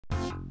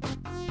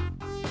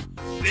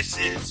This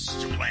is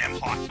Jablam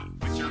Hockey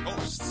with your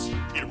hosts,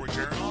 Peter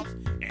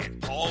Wojcicki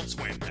and Paul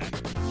Swinbeck.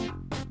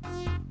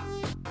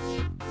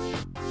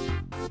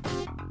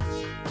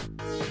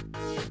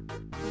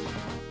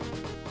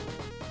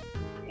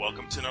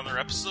 Welcome to another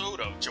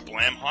episode of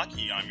Jablam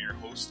Hockey. I'm your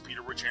host,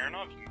 Peter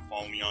Wojcicki. You can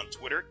follow me on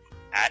Twitter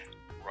at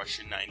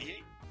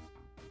Russian98.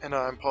 And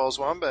I'm Paul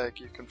Zwambag.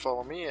 You can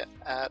follow me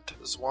at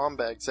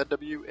Zwambag,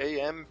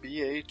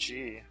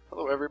 Z-W-A-M-B-A-G.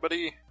 Hello,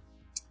 everybody.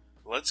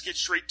 Let's get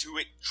straight to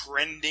it.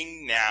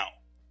 Trending now.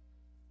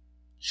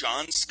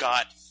 John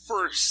Scott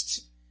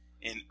first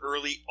in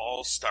early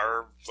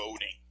All-Star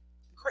voting.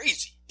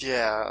 Crazy.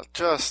 Yeah,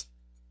 just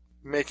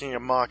making a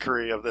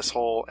mockery of this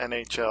whole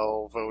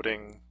NHL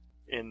voting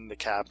in the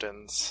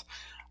captains.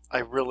 I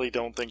really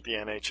don't think the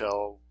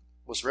NHL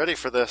was ready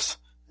for this,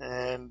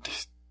 and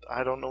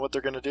I don't know what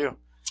they're going to do.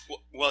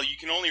 Well, you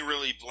can only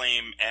really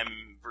blame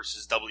M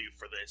versus W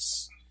for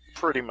this.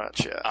 Pretty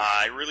much, yeah.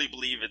 I really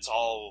believe it's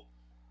all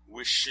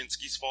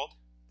Wyshynski's fault.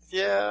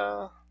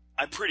 Yeah.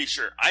 I'm pretty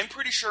sure.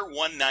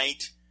 One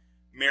night,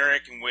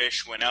 Merrick and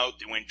Wish went out,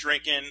 they went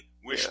drinking,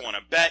 Wish won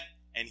a bet,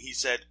 and he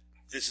said,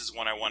 this is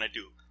what I want to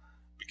do.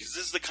 Because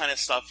this is the kind of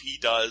stuff he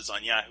does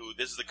on Yahoo,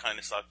 this is the kind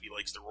of stuff he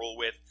likes to roll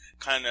with,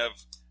 kind of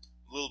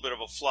a little bit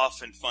of a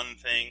fluff and fun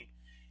thing,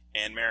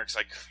 and Merrick's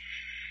like,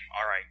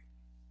 alright,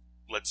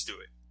 let's do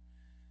it.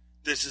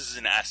 This is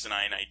an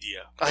asinine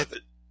idea. I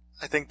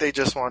think they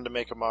just wanted to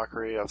make a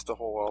mockery of the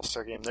whole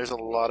All-Star game. There's a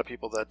lot of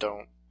people that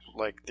don't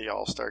like the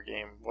All-Star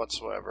game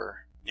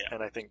whatsoever. Yeah.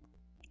 And I think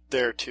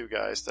there are two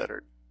guys that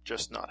are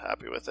just not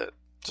happy with it.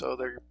 So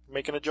they're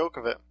making a joke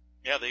of it.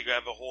 Yeah, they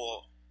have a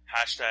whole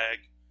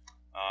hashtag,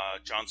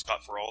 John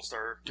Scott for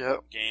All-Star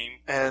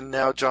game. And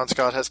now John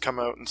Scott has come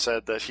out and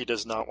said that he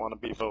does not want to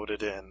be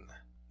voted in.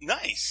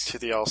 Nice. To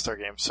the All-Star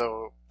game.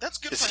 So that's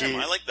good for him.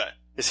 I like that.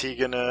 Is he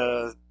going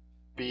to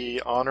be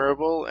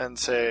honorable and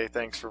say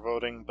thanks for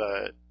voting,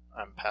 but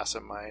I'm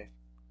passing my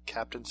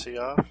captaincy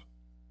off?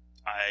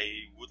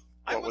 I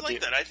would like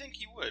that. I think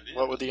he would.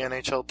 What would the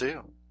NHL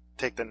do?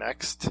 Take the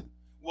next?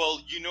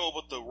 Well, you know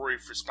about the Rory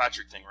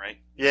Fitzpatrick thing, right?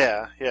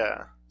 Yeah.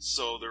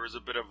 So there was a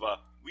bit of a,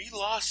 we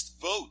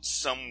lost votes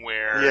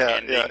somewhere,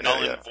 and they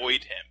null and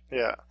void him.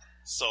 Yeah.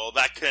 So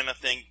that kind of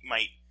thing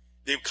might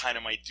do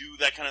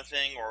that kind of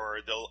thing,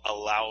 or they'll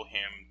allow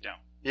him down.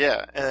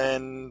 Yeah,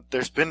 and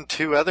there's been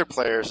two other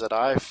players that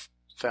I've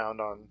found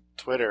on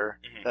Twitter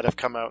that have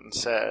come out and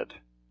said,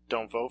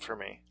 don't vote for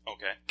me.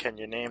 Okay. Can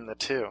you name the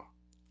two?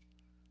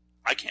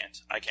 I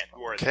can't.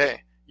 Who are they?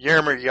 Okay.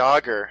 Jaromir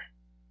Jagr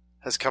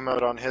has come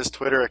out on his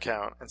Twitter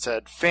account and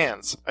said,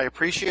 fans, I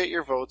appreciate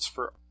your votes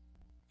for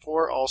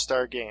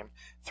All-Star Game.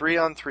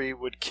 3-on-3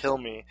 would kill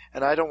me,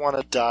 and I don't want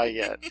to die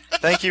yet.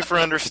 Thank you for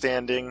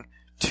understanding.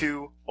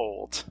 Too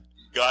old.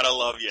 Gotta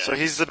love you. So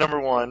he's the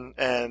number one,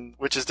 and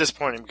which is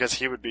disappointing because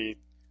he would be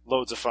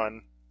loads of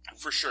fun.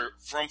 For sure.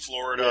 From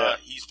Florida,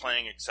 he's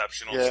playing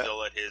exceptional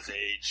still at his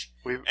age.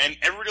 And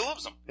everybody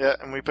loves him. Yeah,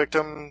 and we picked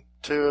him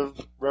to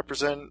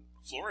represent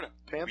Florida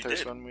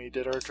Panthers when we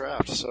did our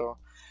draft. So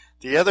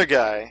the other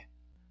guy,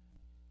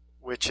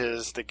 which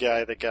is the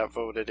guy that got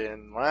voted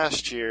in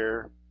last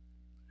year,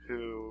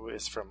 who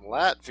is from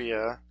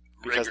Latvia,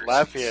 because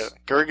Latvia,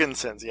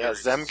 Girgensons,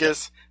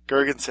 Zemgus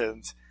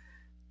Girgensons,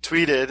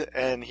 tweeted,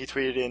 and he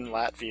tweeted in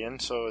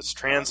Latvian, so it's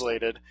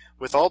translated,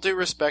 with all due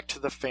respect to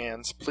the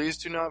fans, please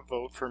do not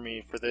vote for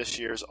me for this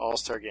year's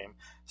All-Star Game.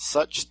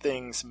 Such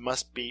things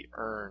must be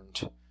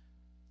earned.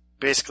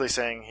 Basically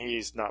saying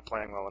he's not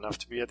playing well enough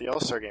to be at the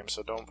All-Star Game,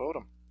 so don't vote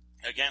him.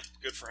 Again,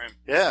 good for him.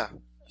 Yeah.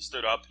 He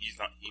stood up.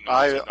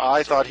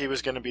 I thought he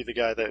was going to be the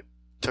guy that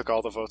took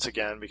all the votes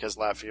again because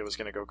Latvia was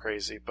going to go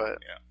crazy, but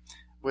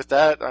with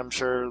that, I'm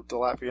sure the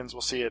Latvians will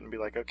see it and be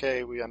like,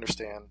 okay, we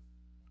understand.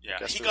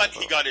 Yeah, he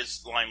got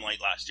his limelight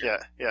last year.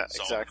 Yeah,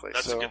 so exactly.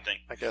 That's a good thing.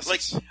 I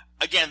guess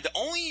again, the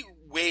only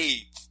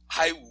way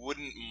I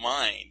wouldn't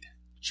mind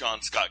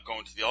John Scott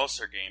going to the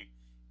All-Star Game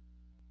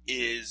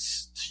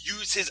is to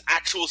use his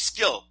actual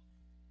skill,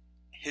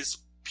 his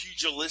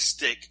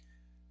pugilistic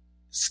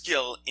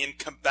skill in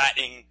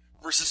combating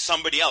versus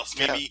somebody else.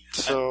 Maybe.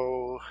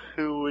 So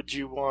who would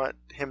you want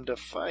him to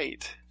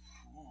fight?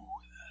 Ooh,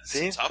 that's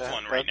a tough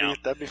one right now.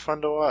 That'd be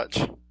fun to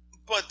watch.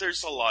 But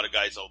there's a lot of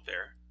guys out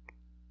there,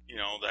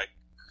 that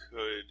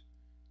could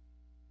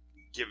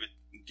give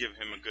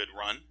him a good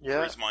run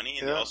for his money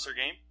in the All-Star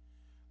Game.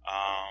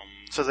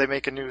 So they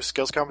make a new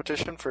skills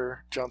competition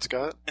for John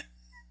Scott?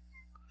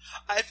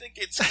 I think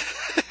it's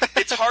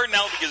hard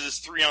now because it's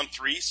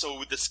 3-on-3, so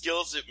with the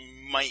skills it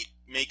might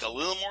make a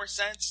little more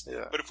sense.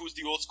 Yeah. But if it was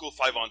the old school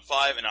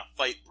 5-on-5 and a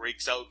fight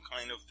breaks out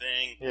kind of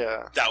thing,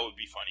 that would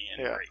be funny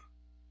and great.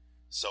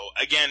 So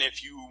again,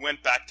 if you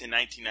went back to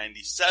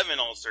 1997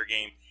 All-Star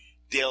Game,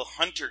 Dale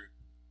Hunter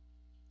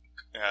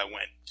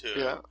went to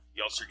the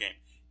All-Star Game,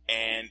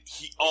 and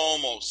he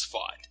almost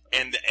fought,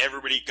 and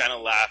everybody kind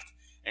of laughed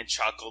and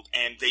chuckled,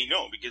 and they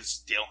know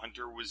because Dale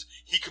Hunter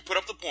he could put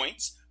up the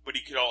points, but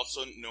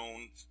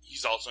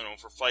he's also known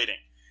for fighting.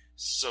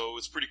 So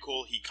it's pretty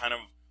cool. He kind of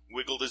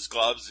wiggled his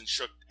gloves and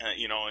shook, and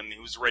he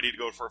was ready to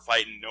go for a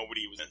fight, and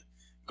nobody was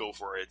go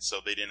for it, so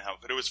they didn't have.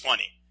 But it was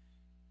funny.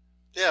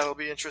 Yeah, it'll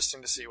be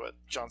interesting to see what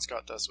John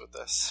Scott does with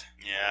this.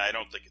 Yeah, I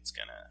don't think it's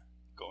gonna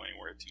go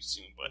anywhere too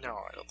soon. But no,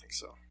 I don't think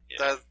so.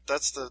 Yeah.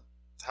 That's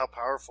how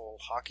powerful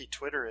hockey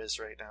Twitter is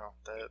right now.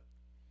 That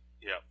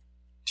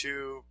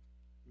two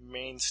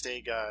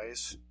mainstay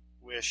guys,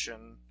 Wish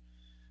and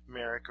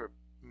Merrick,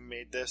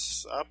 made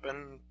this up,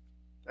 and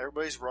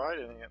everybody's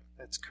riding it.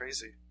 It's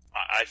crazy.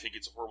 I think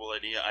it's a horrible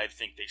idea. I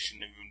think they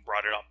shouldn't have even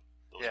brought it up.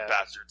 Those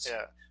bastards.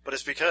 Yeah, but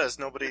it's because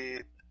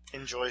nobody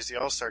enjoys the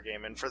All-Star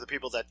Game, and for the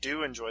people that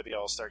do enjoy the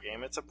All-Star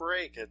Game, it's a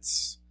break.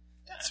 It's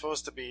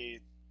supposed to be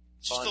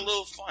fun. Just a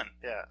little fun.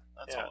 Yeah,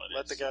 that's all it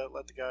is.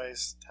 Let the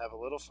guys have a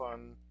little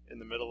fun in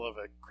the middle of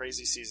a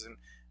crazy season,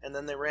 and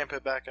then they ramp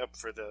it back up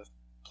for the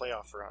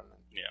playoff run.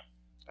 Yeah,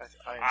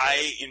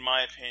 in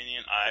my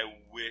opinion, I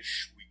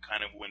wish we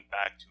kind of went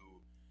back to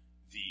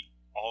the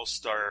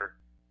All-Star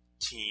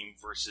team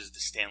versus the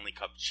Stanley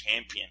Cup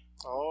champion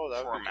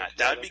format.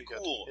 That'd be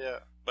cool. Yeah.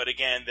 But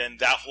again, then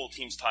that whole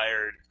team's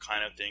tired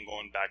kind of thing,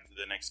 going back to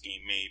the next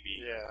game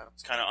maybe. Yeah.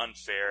 It's kind of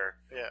unfair.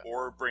 Yeah.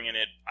 Or bringing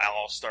it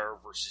All-Star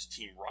versus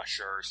Team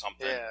Russia or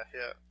something. Yeah,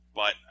 yeah.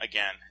 But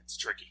again, it's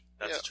tricky.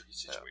 That's a tricky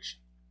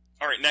situation.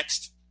 Yeah. All right,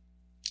 next.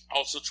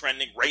 Also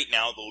trending right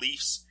now, the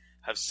Leafs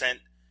have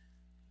sent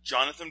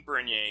Jonathan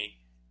Bernier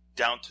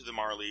down to the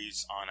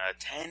Marlies on a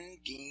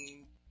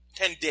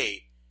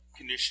 10-day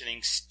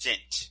conditioning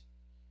stint.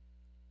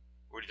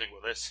 What do you think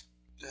about this?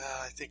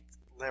 I think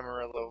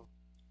Lamoriello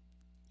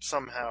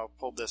somehow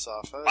pulled this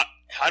off.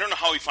 I don't know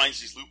how he finds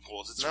these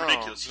loopholes. It's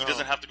ridiculous. He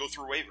doesn't have to go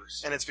through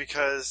waivers. And it's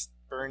because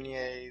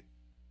Bernier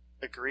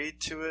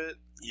agreed to it.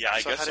 Yeah,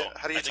 I guess so.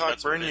 How do you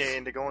talk Bernier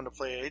into going to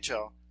play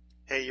AHL?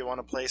 Hey, you want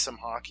to play some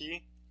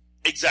hockey?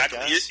 Exactly.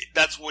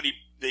 That's what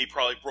they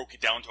probably broke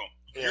it down to him.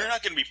 Yeah. You're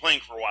not going to be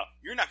playing for a while.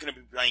 You're not going to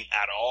be playing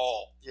at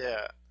all.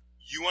 Yeah.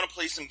 You want to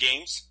play some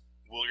games?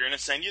 Well, you're going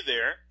to send you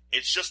there.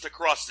 It's just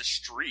across the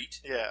street.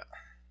 Yeah.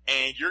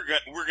 And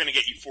we're going to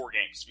get you 4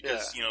 games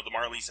because, the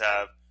Marlies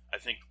have, I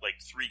think, like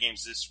 3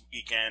 games this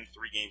weekend,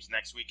 3 games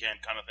next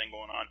weekend kind of thing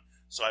going on.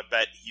 So I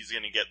bet he's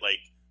going to get, like,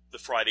 the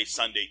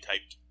Friday-Sunday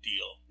type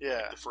deal.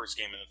 Yeah. Like the first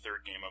game and the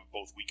third game of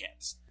both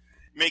weekends.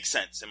 Makes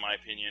sense, in my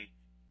opinion.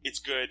 It's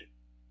good.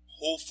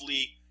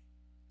 Hopefully,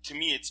 to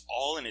me, it's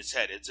all in his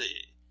head. It's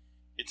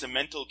a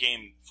mental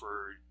game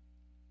for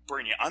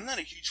Bernier. I'm not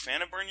a huge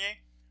fan of Bernier,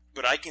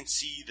 but I can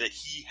see that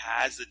he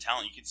has the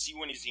talent. You can see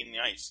when he's in the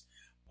ice.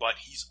 But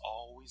he's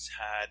always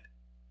had,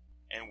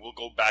 and we'll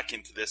go back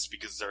into this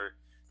because our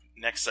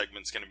next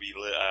segment's going to be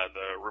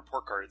the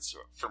report cards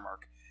for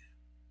Mark.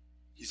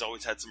 He's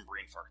always had some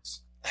brain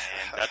farts.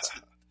 And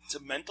it's a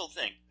mental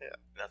thing. Yeah.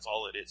 That's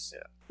all it is.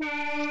 Yeah.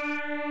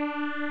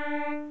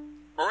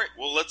 All right,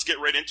 well, let's get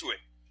right into it.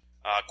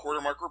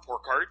 Quarter mark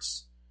report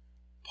cards.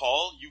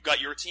 Paul, you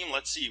got your team.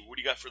 Let's see. What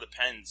do you got for the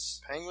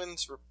Pens?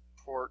 Penguins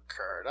report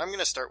card. I'm going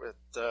to start with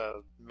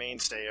the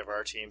mainstay of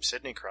our team,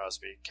 Sidney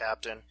Crosby,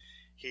 captain.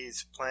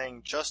 He's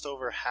playing just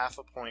over half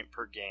a point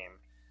per game,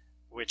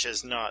 which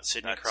is not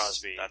Sidney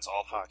Crosby. That's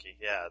awful. Hockey.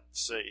 Yeah,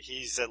 so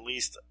he's at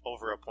least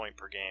over a point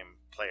per game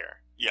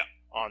player. Yeah.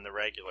 On the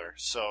regular.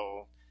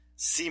 So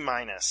C-,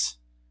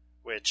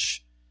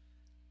 which...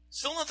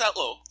 Still not that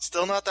low.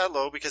 Still not that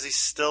low because he's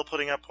still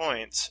putting up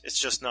points. It's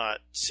just not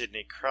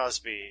Sidney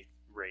Crosby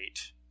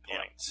rate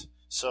points. Yeah.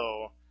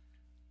 So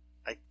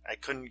I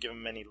couldn't give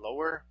him any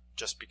lower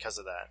just because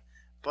of that.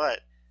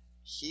 But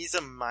he's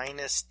a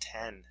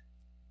 -10.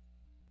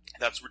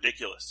 That's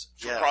ridiculous.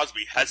 For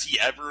Crosby, has he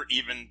ever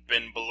even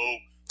been below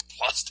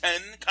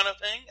 +10 kind of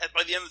thing?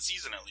 By the end of the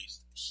season, at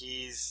least.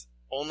 He's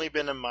only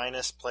been a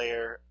minus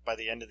player by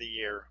the end of the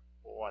year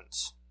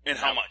once. And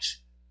how much?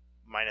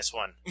 -1.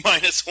 -1.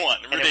 Ridiculous.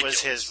 And it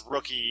was his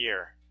rookie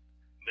year.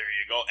 There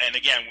you go. And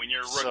again, when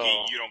you're a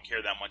rookie, you don't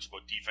care that much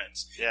about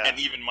defense. Yeah. And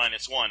even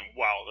 -1,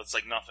 wow, that's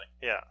like nothing.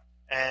 Yeah.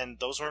 And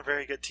those weren't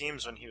very good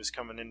teams when he was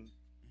coming in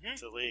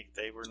to the league.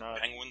 They were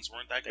not. Penguins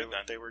weren't that good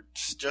then. They were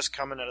just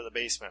coming out of the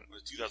basement.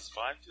 Was it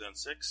 2005,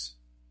 2006?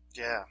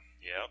 Yeah.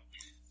 Yep.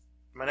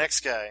 My next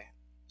guy,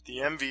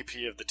 the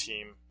MVP of the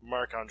team,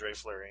 Marc-Andre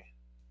Fleury.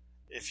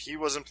 If he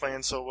wasn't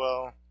playing so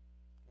well,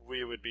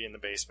 we would be in the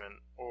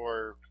basement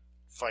or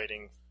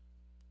fighting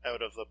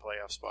out of the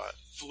playoff spot.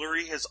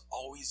 Fleury has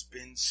always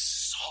been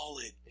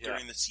solid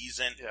during the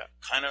season. Yeah.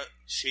 Kind of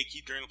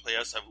shaky during the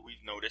playoffs,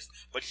 we've noticed.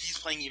 But he's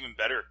playing even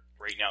better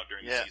right now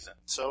during the season.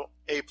 So,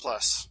 A+.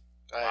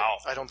 Wow.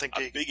 I don't think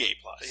big A+.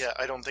 Yeah,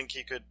 I don't think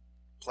he could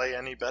play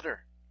any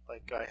better.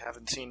 Like, I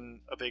haven't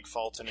seen a big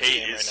fault in his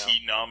game right now. Hey, is he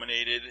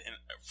nominated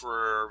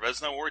for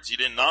Vezina Awards? You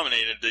didn't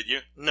nominate him, did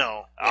you?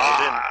 No. I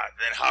didn't.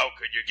 Then how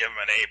could you give him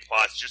an A+?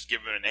 Just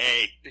give him an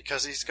A.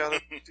 Because he's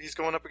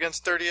going up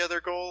against 30 other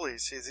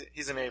goalies.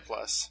 He's an A+.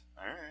 All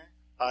right.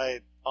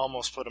 I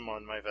almost put him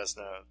on my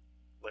Vezina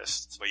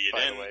list, but you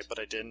by didn't. The way, but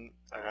I didn't.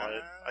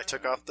 I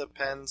took off the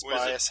Pens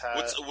bias hat.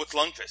 What's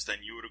Lundqvist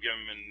then? You would have given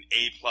him an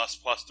A++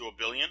 to a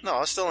billion?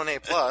 No, it's still an A+.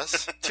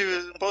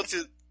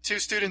 Two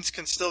students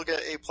can still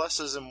get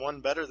A+s and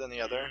one better than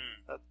the other.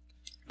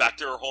 Back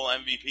to our whole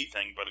MVP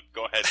thing, but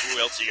go ahead. Who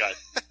else you got?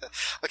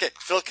 Okay,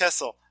 Phil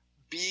Kessel,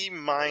 B-.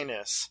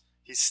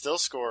 He's still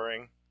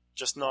scoring,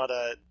 just not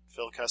at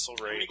Phil Kessel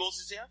rate. How many goals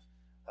does he have?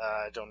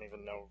 I don't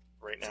even know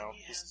right now.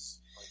 He's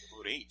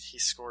like about 8. He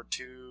scored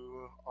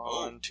 2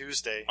 on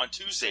Tuesday. On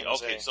Tuesday,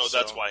 okay, so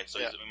that's why. So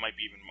it might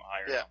be even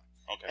higher now.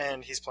 Okay.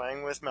 And he's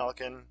playing with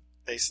Malkin.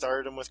 They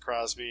started him with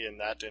Crosby, and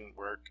that didn't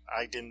work.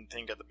 I didn't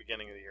think at the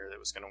beginning of the year that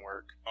was going to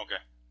work. Okay.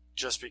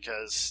 Just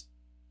because...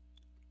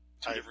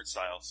 Two different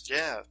styles.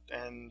 Yeah,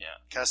 and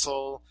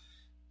Kessel...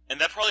 And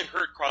that probably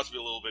hurt Crosby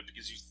a little bit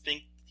because he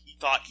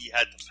thought he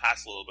had to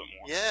pass a little bit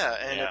more. Yeah,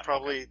 and it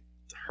probably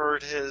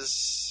hurt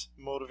his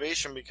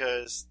motivation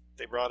because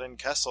they brought in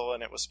Kessel,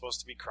 and it was supposed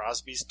to be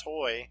Crosby's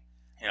toy,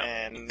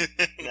 and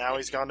now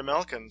he's gone to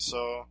Malkin,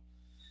 so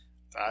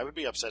I would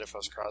be upset if I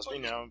was Crosby.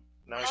 Now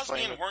Crosby he's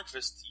playing and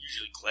Hornqvist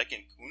usually click,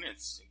 and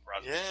Kunitz and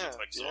Crosby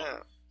click,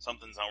 so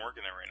something's not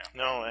working there right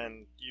now. No,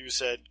 and you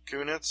said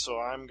Kunitz, so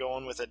I'm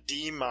going with a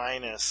D-.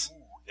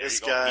 This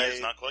guy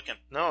is not clicking.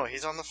 No,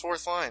 he's on the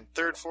fourth line,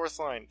 fourth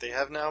line. They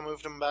have now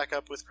moved him back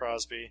up with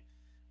Crosby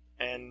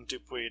and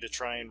Dupuis to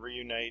try and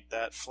reunite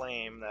that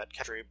flame, that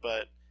chemistry,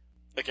 but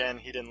again,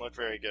 he didn't look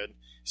very good.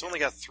 He's only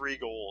got 3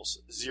 goals,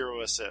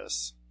 0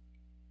 assists.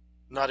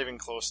 Not even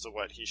close to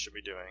what he should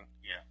be doing.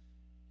 Yeah.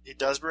 He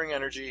does bring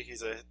energy.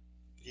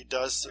 He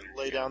does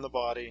lay down the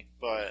body,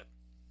 but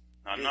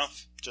not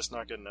enough. Just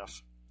not good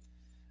enough.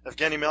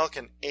 Evgeny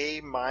Malkin,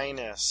 A-.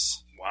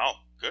 Wow,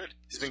 good.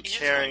 He's been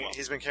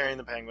carrying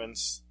the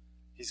Penguins.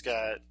 He's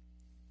got,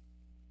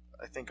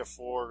 I think, a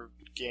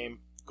 4-game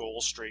goal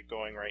streak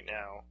going right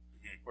now,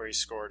 where he's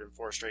scored in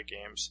 4 straight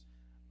games.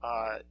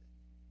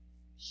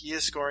 He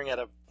is scoring at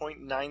a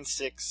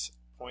 .96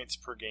 points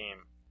per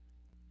game.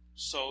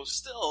 So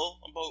still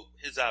about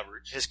his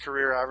average. His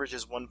career average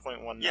is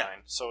 1.19. Yeah.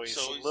 So he's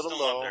a little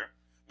low. There.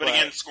 But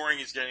again, scoring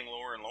is getting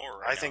lower and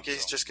lower I think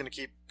he's just going to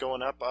keep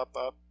going up,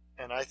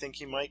 and I think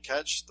he might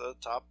catch the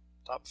top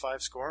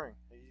 5 scoring.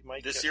 He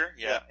might this year.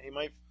 Yeah, he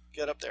might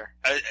get up there.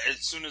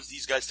 As soon as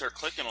these guys start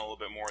clicking a little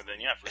bit more, then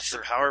for it's sure.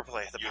 The power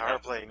play. The power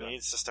play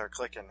needs to start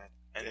clicking.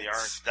 And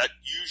that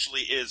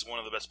usually is one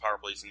of the best power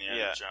plays in the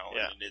NHL,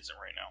 and it isn't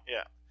right now.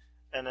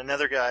 Yeah. And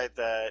another guy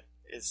that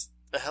is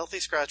a healthy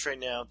scratch right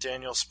now,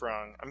 Daniel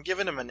Sprung. I'm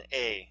giving him an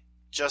A,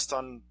 just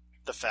on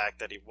the fact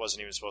that he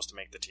wasn't even supposed to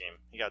make the team.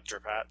 He got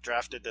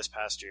drafted this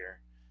past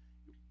year.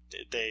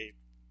 They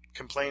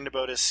complained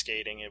about his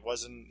skating.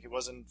 He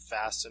wasn't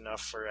fast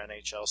enough for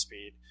NHL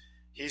speed.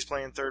 He's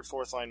playing 3rd,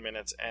 4th line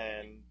minutes,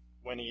 and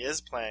when he is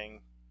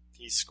playing,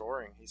 he's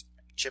scoring. He's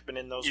chipping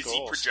in those goals. Is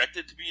he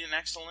projected to be an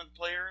excellent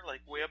player,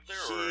 like way up there?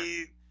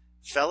 He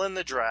fell in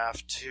the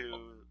draft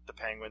to the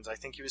Penguins. I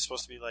think he was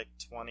supposed to be like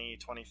 20,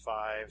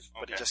 25,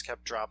 but he just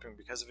kept dropping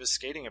because of his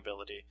skating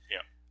ability. Yeah.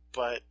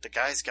 But the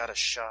guy's got a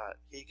shot.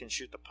 He can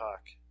shoot the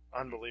puck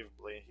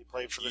unbelievably. He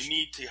played for the... You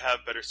need to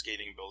have better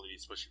skating ability,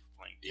 especially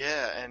for playing deep.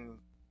 Yeah, and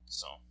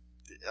so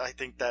I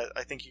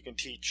think you can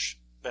teach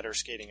better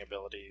skating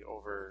ability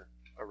over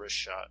a wrist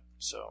shot.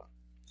 So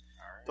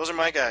those are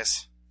my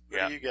guys.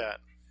 What do you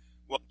got?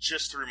 Well,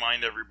 just to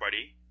remind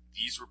everybody,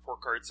 these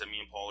report cards that me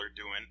and Paul are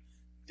doing,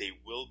 they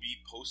will be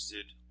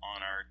posted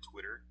on our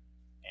Twitter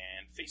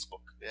and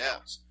Facebook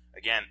accounts.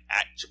 Again,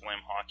 at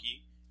Jablam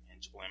Hockey and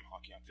Jablam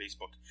Hockey on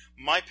Facebook.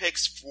 My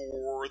picks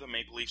for the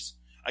Maple Leafs.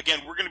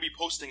 Again, we're going to be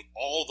posting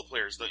all the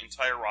players, the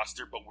entire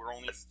roster, but we're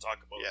only going to talk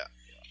about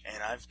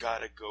And I've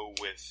got to go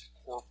with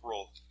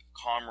Corporal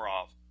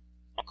Komarov,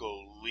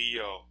 Uncle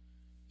Leo,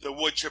 the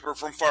wood chipper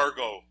from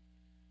Fargo,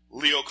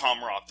 Leo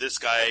Komarov. This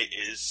guy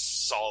is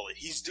solid.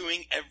 He's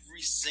doing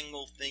every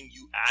single thing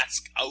you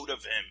ask out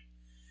of him.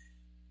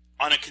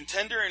 On a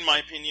contender, in my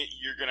opinion,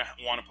 you're going to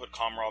want to put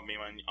Komarov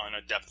maybe on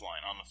a depth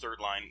line, on the 3rd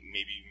line,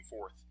 maybe even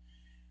 4th.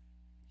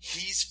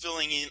 He's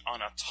filling in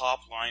on a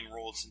top line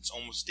role since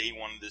almost day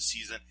 1 of this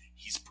season.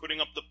 He's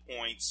putting up the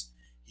points.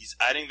 He's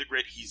adding the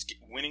grit. He's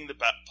winning the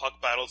puck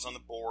battles on the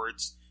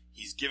boards.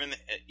 He's given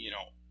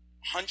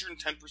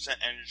 110%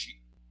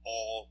 energy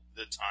all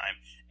the time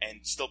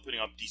and still putting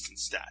up decent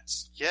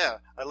stats. Yeah,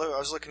 I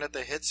was looking at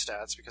the hit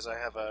stats because I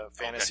have a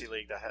fantasy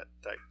league that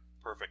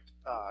perfect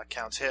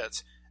counts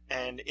hits.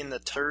 And in the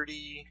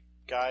 30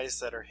 guys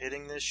that are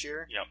hitting this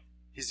year,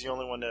 he's the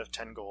only one to have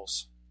 10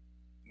 goals.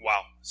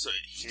 Wow. So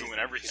he's doing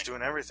everything. He's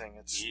doing everything.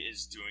 He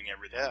is doing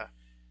everything. Yeah.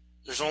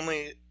 There's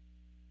only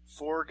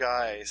 4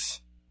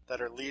 guys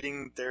that are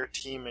leading their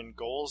team in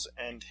goals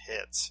and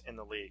hits in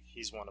the league.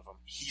 He's one of them.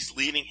 He's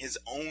leading his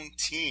own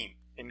team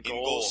in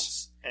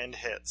goals and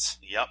hits.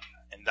 Yep.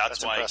 And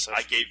that's why impressive.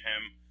 I gave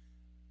him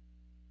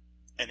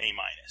an A-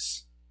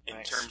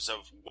 in terms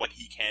of what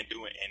he can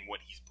do and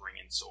what he's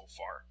bringing so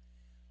far.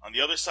 On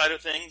the other side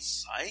of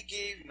things, I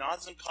gave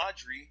Nazem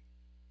Kadri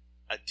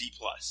a D+.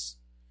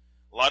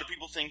 A lot of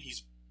people think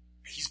he's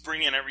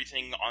bringing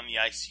everything on the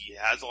ice. He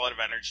has a lot of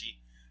energy,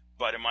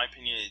 but in my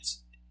opinion,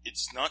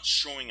 it's not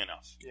showing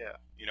enough. Yeah.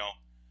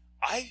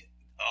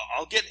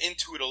 I'll get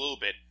into it a little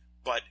bit,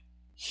 but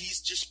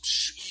he's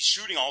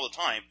shooting all the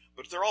time,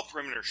 but they're all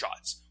perimeter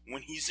shots.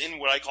 When he's in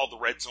what I call the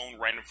red zone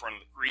right in front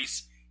of the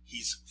crease,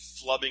 he's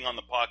flubbing on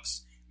the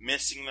pucks,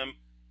 missing them,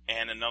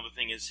 and another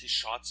thing is his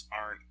shots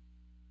aren't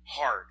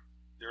hard.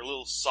 they're a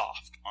little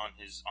soft on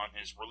his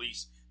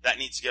release. That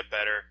needs to get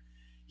better.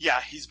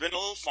 Yeah, he's been a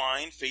little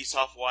fine.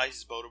 Face-off wise,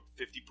 he's about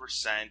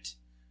 50%,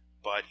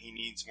 but he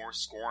needs more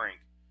scoring.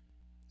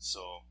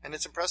 So, and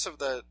it's impressive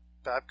that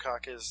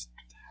Babcock is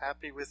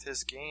happy with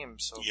his game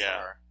so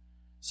far.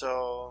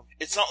 So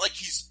it's not like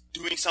he's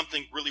doing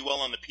something really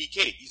well on the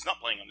PK. He's not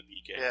playing on the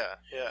PK.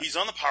 Yeah. He's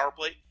on the power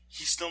play.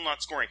 He's still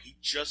not scoring. He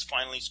just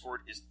finally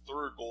scored his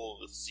 3rd goal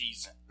of the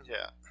season.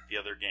 Yeah. The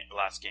other game,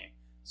 last game.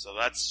 So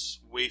that's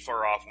way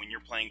far off when you're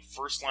playing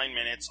first line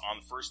minutes on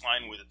the first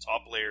line with the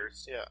top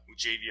players. Yeah. With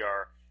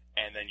JVR,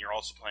 and then you're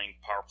also playing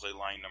power play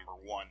line number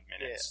 1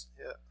 minutes.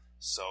 Yeah.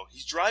 So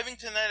he's driving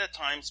to net at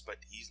times, but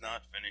he's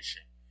not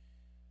finishing.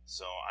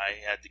 So I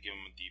had to give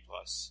him a D+.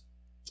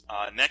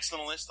 Next on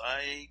the list,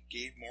 I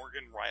gave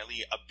Morgan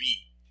Riley a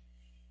B.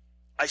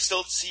 I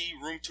still see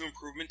room to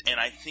improvement, and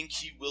I think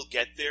he will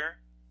get there,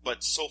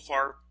 but so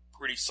far,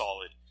 pretty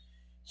solid.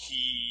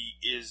 He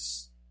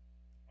is,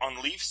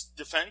 on Leafs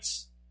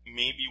defense,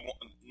 maybe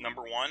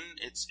number 1.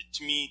 It's,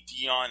 to me,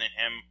 Dion and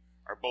him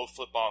are both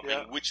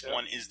flip-flopping. Which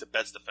one is the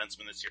best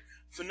defenseman this year?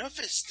 Phaneuf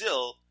is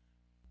still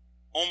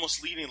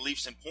almost leading the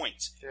Leafs in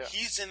points. Yeah.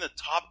 He's in the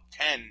top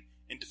 10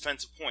 in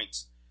defensive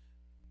points.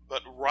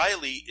 But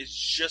Riley is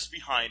just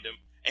behind him,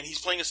 and he's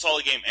playing a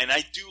solid game. And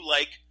I do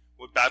like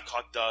what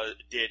Babcock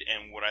did,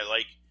 and what I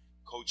like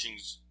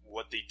coaching's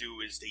what they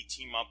do is they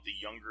team up the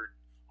younger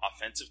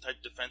offensive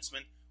type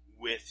defenseman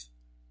with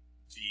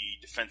the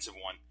defensive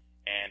one,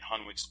 and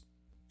Hunwick's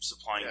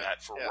supplying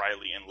that for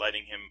Riley and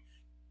letting him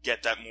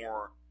get that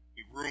more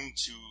room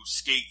to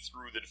skate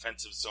through the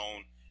defensive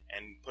zone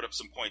and put up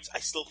some points. I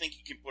still think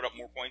he can put up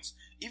more points,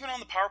 even on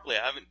the power play.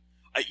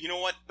 You know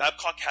what?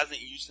 Babcock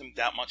hasn't used him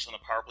that much on the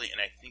power play, and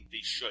I think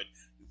they should.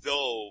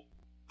 Though,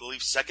 the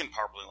Leafs' second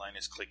power play line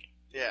is clicking.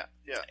 Yeah.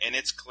 And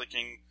it's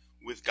clicking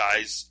with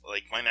guys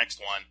like my next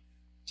one,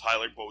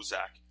 Tyler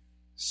Bozak.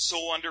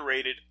 So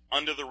underrated,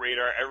 under the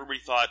radar. Everybody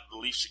thought the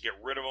Leafs should get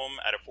rid of him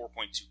at a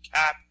 4.2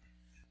 cap.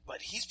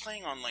 But he's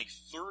playing on,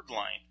 third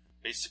line,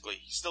 basically.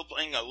 He's still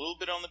playing a little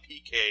bit on the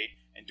PK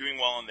and doing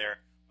well in there.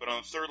 But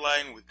on the third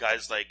line with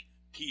guys like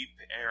Pete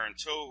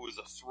Parenteau, who is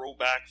a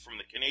throwback from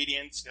the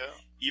Canadiens,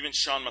 even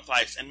Sean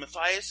Mathias. And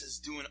Mathias is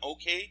doing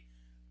okay,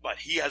 but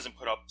he hasn't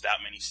put up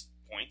that many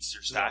points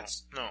or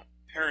stats. No.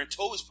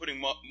 Parenteau is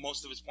putting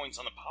most of his points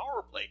on the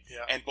power play.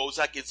 Yeah. And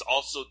Bozak is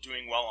also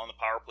doing well on the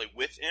power play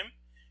with him,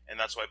 and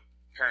that's why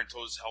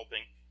Parenteau is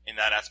helping in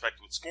that aspect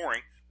with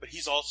scoring. But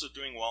he's also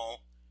doing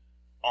well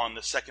on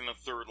the second and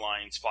third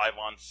lines,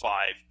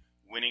 5-on-5,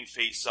 winning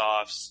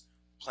faceoffs,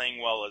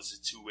 playing well as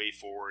a two-way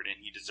forward,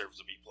 and he deserves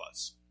a B+.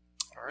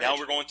 All right. Now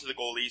we're going to the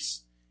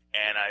goalies,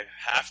 and I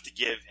have to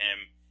give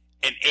him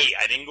an A.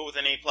 I didn't go with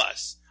an A+.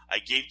 I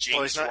gave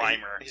James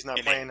Reimer. He's not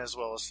playing as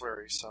well as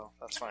Fleury, so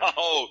that's fine.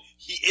 Oh,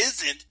 he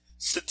isn't.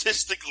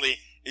 Statistically,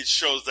 it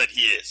shows that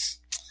he is.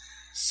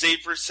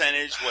 Save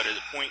percentage, what is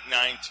it,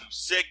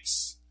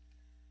 .926.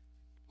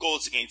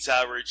 Goals against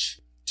average,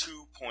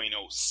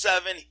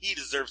 2.07. He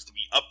deserves to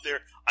be up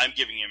there. I'm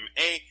giving him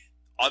A.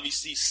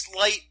 Obviously,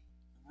 slight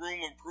room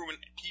improvement.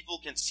 People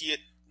can see it.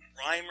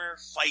 Reimer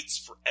fights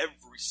for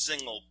every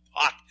single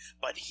puck,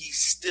 but he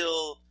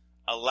still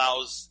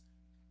allows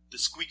the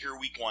squeaker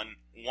weak one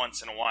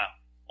once in a while.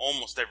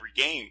 Almost every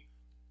game,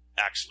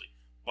 actually.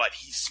 But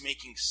he's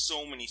making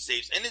so many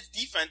saves. And his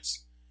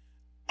defense,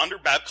 under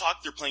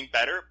Babcock, they're playing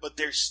better, but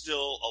there's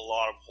still a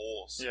lot of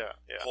holes. Yeah.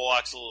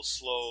 Polak's a little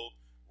slow.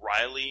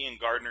 Riley and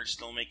Gardner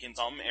still making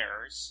some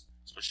errors,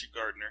 especially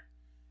Gardner.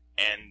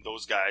 And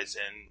those guys,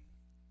 and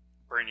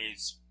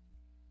Bernier's,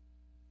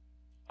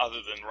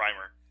 other than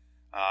Reimer,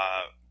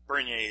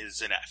 Bernier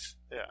is an F.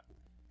 Yeah.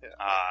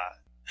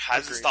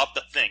 Hasn't stopped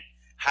a thing.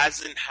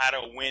 Hasn't had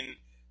a win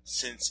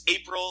since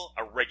April,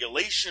 a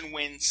regulation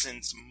win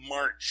since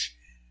March.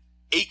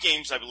 8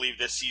 games, I believe,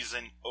 this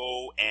season,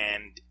 0-8.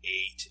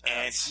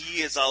 And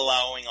he is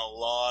allowing a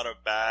lot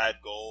of bad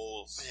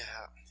goals.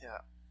 Yeah.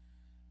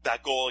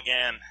 That goal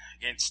again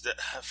against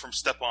from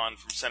Stepan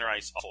from center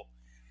ice, awful.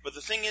 But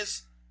the thing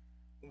is,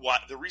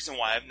 the reason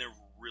why I've never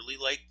really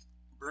liked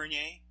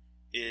Bernier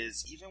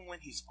is even when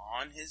he's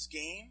on his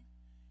game,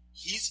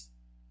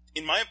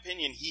 in my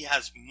opinion, he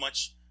has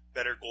much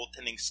better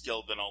goaltending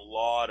skill than a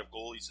lot of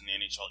goalies in the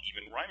NHL,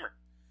 even Reimer.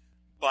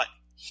 But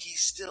he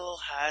still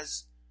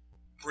has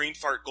brain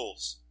fart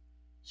goals.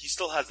 He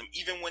still has them,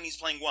 even when he's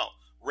playing well.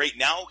 Right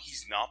now,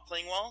 he's not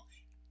playing well,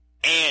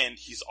 and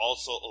he's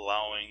also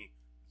allowing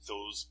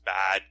those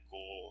bad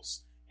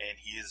goals, and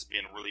he has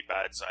been really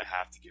bad, so I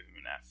have to give him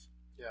an F.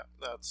 Yeah,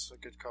 that's a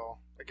good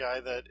call. A guy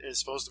that is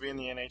supposed to be in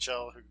the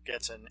NHL who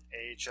gets an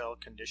AHL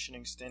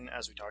conditioning stint,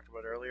 as we talked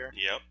about earlier,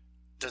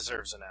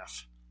 deserves an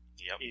F.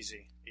 Yep.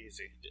 Easy.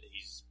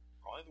 He's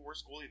probably the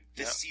worst goalie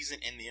this season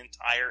in the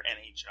entire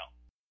NHL.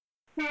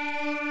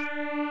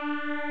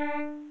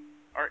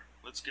 Alright,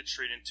 let's get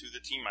straight into the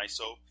team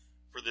ISO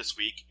for this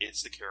week.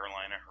 It's the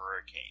Carolina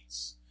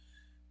Hurricanes.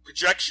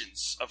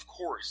 Projections, of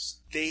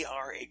course, they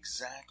are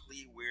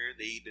exactly where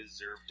they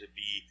deserve to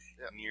be,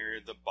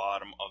 near the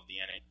bottom of the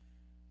NHL.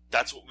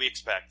 That's what we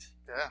expect.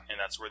 Yeah. And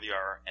that's where they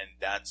are, and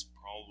that's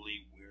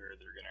probably where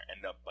they're going to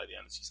end up by the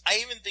end of the season. I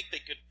even think they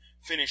could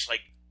finish,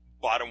 like,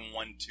 bottom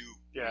 1-2,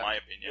 in my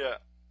opinion. Yeah.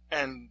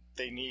 And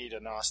they need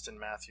an Austin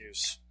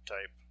Matthews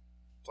type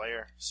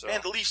player. So.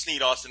 And the Leafs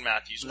need Austin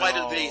Matthews. Why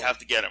do they have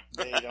to get him?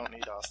 They don't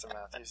need Austin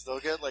Matthews. They'll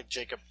get, like,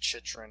 Jacob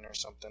Chychrun or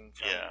something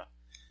from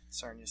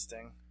Sarnia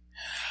Sting.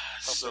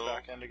 Help the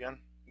back end again.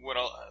 What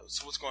else?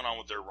 So what's going on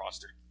with their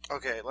roster?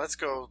 Okay, let's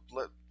go.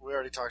 We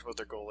already talked about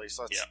their goalies.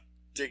 Let's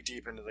dig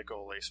deep into the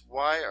goalies.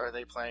 Why are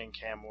they playing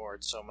Cam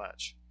Ward so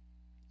much?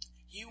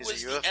 He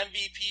was the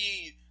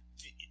MVP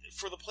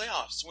for the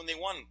playoffs when they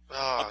won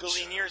a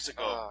billion years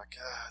ago. Oh,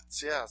 God.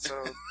 Yeah,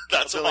 so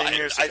that's a billion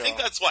years ago. I think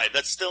that's why.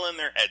 That's still in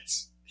their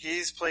heads.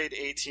 He's played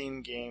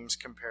 18 games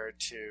compared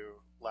to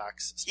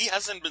Lack's. He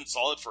hasn't been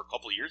solid for a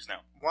couple of years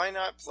now. Why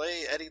not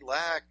play Eddie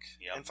Lack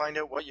and find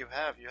out what you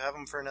have? You have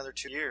him for another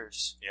 2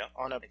 years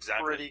on a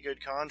pretty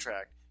good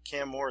contract.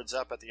 Cam Ward's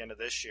up at the end of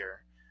this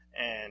year.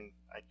 And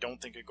I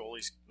don't think a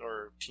goalie's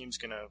or team's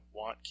going to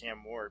want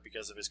Cam Ward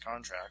because of his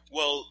contract.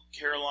 Well,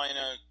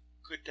 Carolina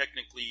could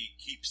technically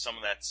keep some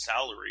of that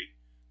salary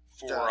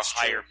for a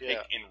higher pick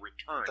in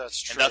return.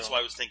 That's true. And that's why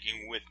I was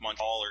thinking with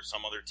Montreal or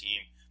some other team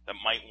that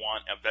might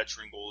want a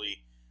veteran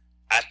goalie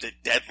at the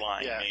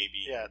deadline,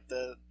 maybe. Yeah,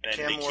 and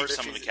Cam they Ward, keep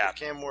some of the cap. If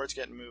Cam Ward's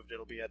getting moved,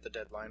 it'll be at the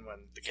deadline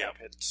when the cap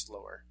hits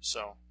lower.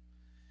 So,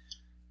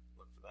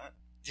 look for that.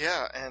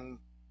 Yeah, and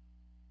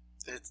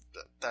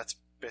that's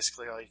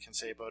basically all you can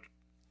say about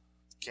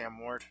Cam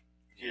Ward.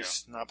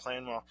 He's not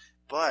playing well.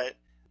 But,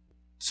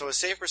 so his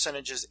save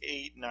percentage is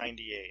 .898.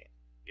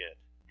 Good.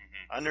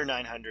 Mm-hmm. Under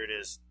 900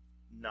 is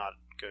not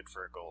good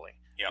for a goalie.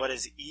 Yep. But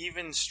his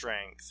even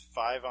strength,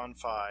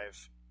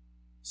 5-on-5,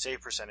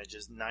 save percentage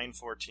is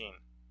 .914.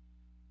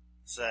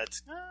 So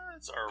that's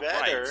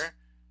better. Right.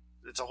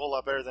 It's a whole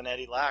lot better than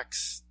Eddie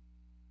Lack's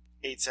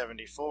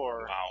 .874.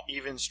 Wow.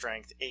 Even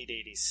strength,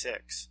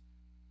 .886.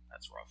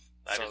 That's rough.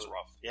 That is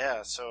rough.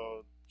 Yeah,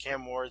 so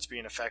Cam Ward's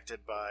being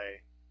affected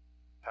by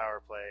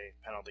power play,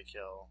 penalty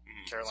kill.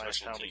 Carolina's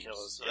penalty kill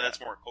is... So that's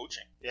more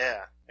coaching.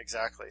 Yeah,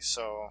 exactly.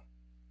 So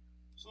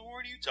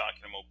what are you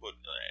talking about? Put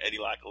Eddie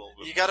Lack a little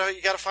bit. You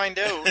gotta find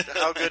out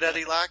how good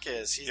Eddie Lack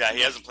is. He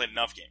hasn't played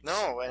enough games.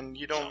 No, and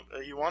you don't.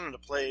 You want him to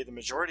play the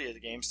majority of the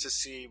games to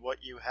see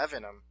what you have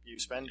in him. You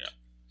spend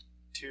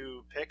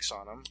 2 picks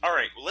on him. All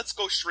right, well, let's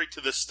go straight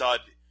to the stud.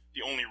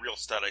 The only real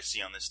stud I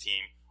see on this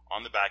team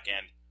on the back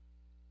end.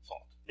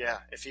 Fault. Yeah,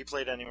 if he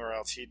played anywhere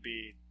else, he'd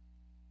be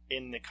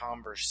in the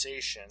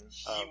conversation.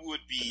 He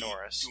would be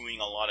doing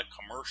a lot of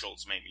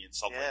commercials, maybe, and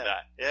stuff like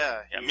that.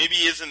 Yeah, maybe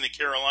he is in the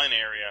Carolina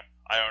area.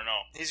 I don't know.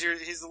 He's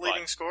the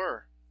leading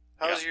scorer.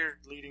 How's your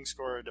leading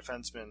scorer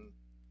defenseman?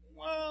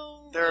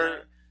 Well,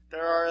 there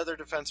are other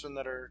defensemen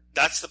that are.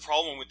 That's the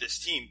problem with this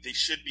team. They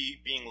should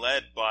be being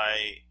led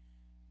by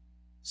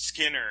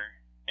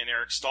Skinner and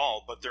Eric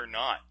Stahl, but they're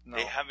not. No,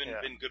 they haven't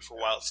been good for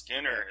a while.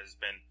 Skinner has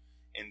been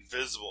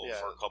invisible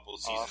for a couple of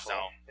seasons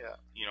now. Yeah.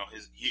 You know,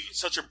 he's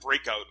such a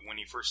breakout when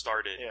he first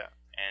started,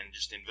 and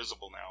just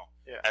invisible now.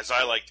 Yeah. As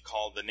I like to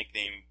call the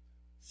nickname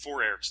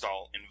for Eric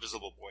Stahl,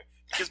 Invisible Boy,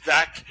 because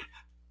back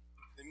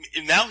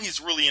now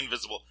he's really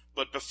invisible.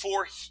 But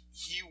before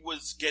he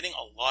was getting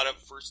a lot of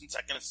first and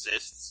second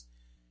assists,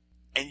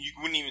 and you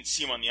wouldn't even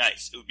see him on the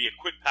ice. It would be a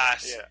quick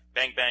pass,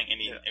 bang bang, and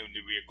it would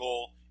be a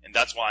goal. And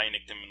that's why I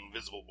nicked him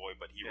Invisible Boy.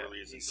 But he really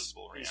is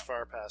invisible right now. He's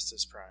far past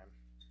his prime.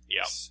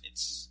 Yeah,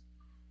 it's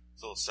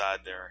a little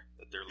sad there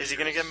that they're. Is he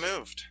going to get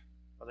moved?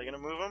 Are they going to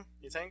move him?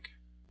 You think?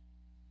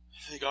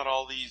 They got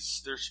all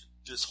these. There's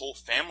this whole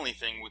family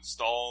thing with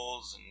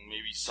Stalls and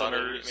maybe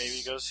Sutters. Maybe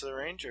he goes to the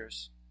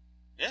Rangers.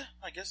 Yeah,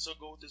 I guess so.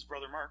 Go with his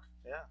brother Mark.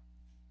 Yeah.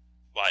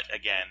 But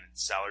again,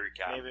 salary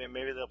cap.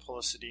 Maybe they'll pull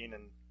a Sedin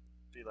and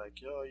be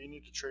like, "Yo, you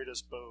need to trade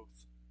us both.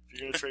 If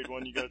you're going to trade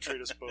one, you got to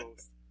trade us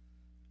both."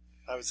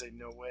 I would say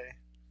no way.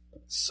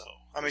 So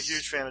I'm a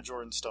huge fan of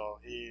Jordan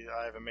Stahl.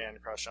 I have a man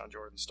crush on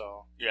Jordan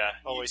Stahl. Yeah,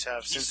 always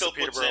have since still the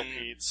Peterborough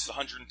Pete's.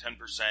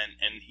 110%,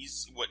 and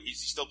is he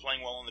still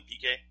playing well on the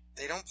PK?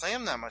 They don't play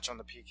him that much on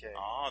the PK.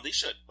 Oh, they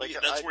should.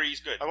 That's where he's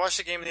good. I watched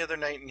the game the other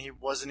night, and he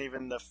wasn't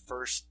even the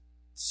first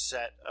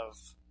set of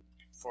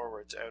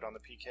forwards out on the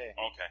PK.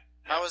 Okay.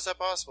 How is that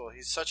possible?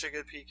 He's such a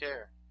good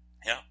PKer.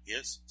 Yeah, he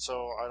is.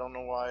 So I don't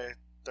know why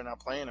they're not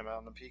playing him out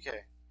on the PK.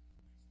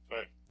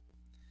 But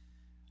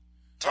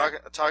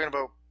talking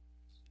about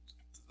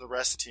the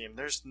rest of the team,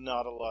 there's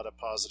not a lot of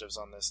positives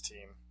on this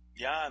team.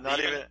 Yeah,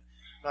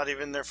 not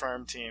even their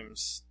farm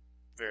team's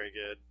very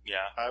good.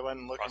 Yeah, I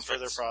went looking for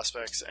their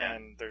prospects,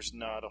 and there's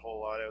not a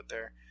whole lot out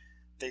there.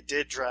 They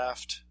did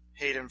draft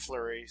Hayden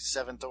Fleury,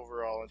 7th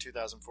overall in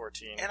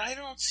 2014, and I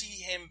don't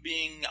see him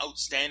being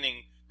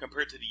outstanding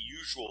compared to the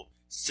usual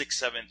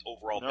 6th, 7th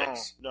overall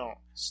picks. No,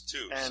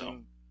 too.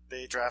 And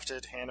they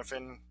drafted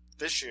Hannafin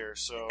this year,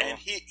 so and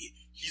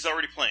he's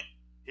already playing.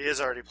 He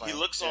is already playing. He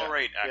looks all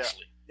right,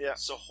 actually. Yeah.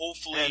 So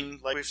hopefully,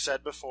 and like we've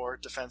said before,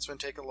 defensemen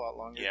take a lot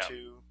longer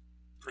to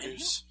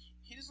produce.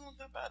 He doesn't look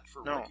that bad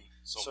for no. rookie.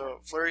 So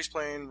Fleury's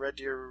playing Red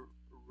Deer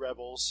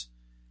Rebels.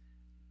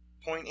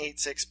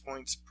 .86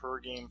 points per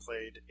game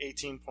played,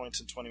 18 points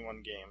in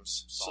 21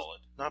 games. Solid.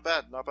 So, not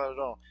bad at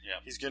all. Yeah.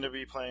 He's going to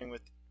be playing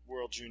with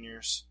World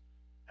Juniors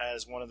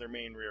as one of their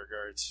main rear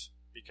guards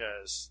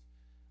because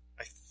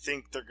I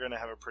think they're going to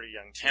have a pretty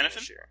young team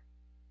this year.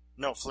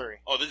 No, Fleury.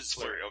 Oh, this is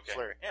Fleury. Okay.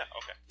 Fleury. Yeah,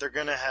 okay. They're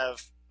going to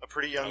have a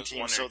pretty young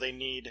team, so they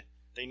need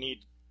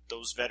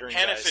those veteran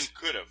guys. Hannafin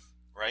could have,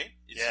 right?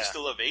 Is he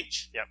still of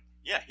age? Yep.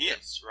 Yeah, he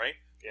is, right?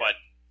 Yeah. But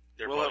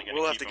they're probably going to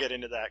We'll have to get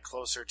into that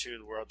closer to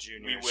the World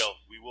Juniors.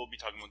 We will be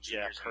talking about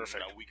juniors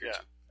in a week or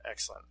two.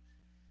 Excellent.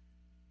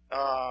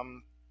 A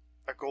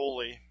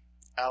goalie,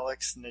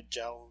 Alex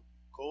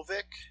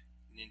Nedeljkovic.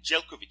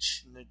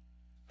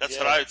 That's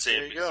what I would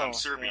say because I'm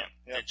Serbian.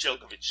 Yeah.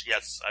 Nedeljkovic,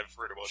 yes, I've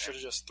heard about him. Should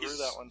have just threw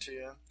that one to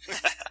you.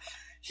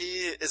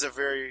 He is a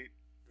very,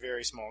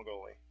 very small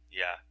goalie.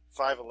 Yeah.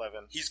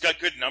 5'11". He's got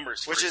good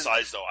numbers for his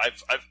size, though.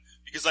 I've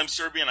because I'm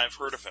Serbian, I've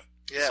heard of him.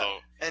 Yeah. So.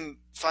 And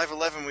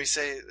 5'11", we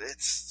say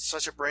it's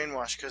such a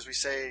brainwash because we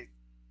say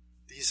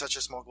he's such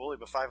a small goalie,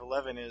 but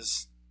 5'11"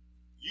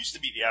 used to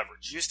be the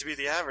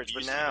average.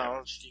 But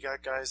now you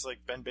got guys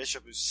like Ben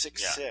Bishop who's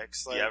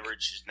 6'6". The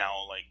average is now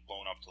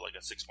blown up to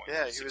a 6 point.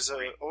 Yeah, he was a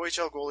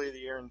OHL goalie of the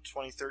year in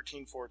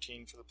 2013-14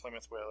 for the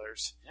Plymouth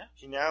Whalers. Yeah.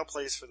 He now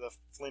plays for the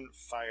Flint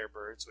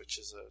Firebirds, which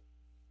is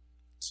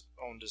its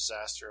own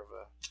disaster of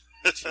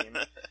a team.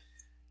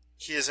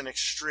 He is an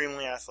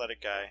extremely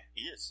athletic guy.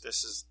 He is.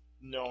 This is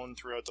known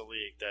throughout the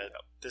league that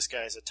this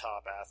guy is a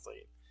top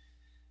athlete.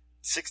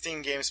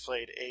 16 games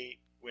played, 8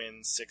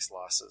 wins, 6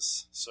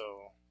 losses.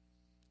 So,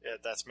 yeah,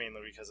 that's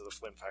mainly because of the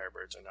Flint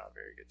Firebirds are not a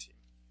very good team.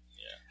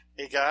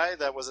 Yeah. A guy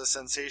that was a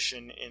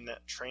sensation in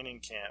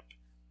training camp,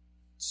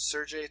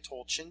 Sergei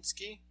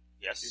Tolchinsky.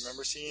 Yes. Do you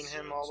remember seeing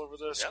him all over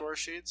the score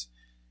sheets?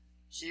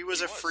 He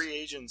was a free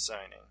agent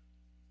signing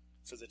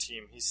for the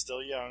team. He's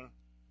still young.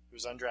 He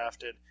was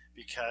undrafted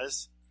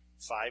because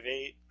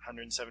 5'8",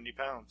 170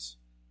 pounds.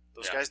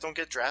 Those guys don't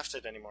get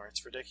drafted anymore.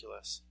 It's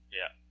ridiculous.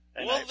 Yeah.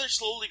 And they're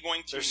slowly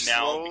going to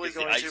now because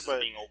the ice is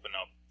being opened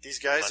up. These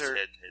guys are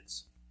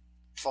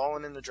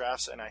falling in the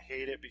drafts, and I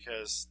hate it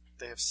because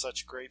they have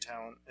such great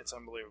talent. It's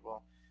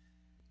unbelievable.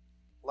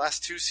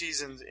 Last 2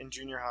 seasons in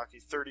junior hockey,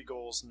 30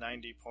 goals,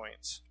 90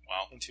 points.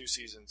 Wow. In 2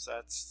 seasons.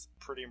 That's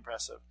pretty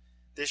impressive.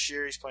 This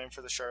year he's playing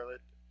for the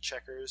Charlotte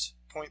Checkers,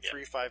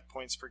 0.35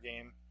 points per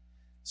game.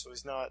 So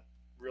he's not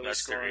really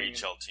scoring.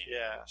 That's their AHL team.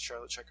 Yeah,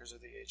 Charlotte Checkers are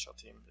the AHL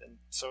team. And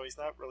so he's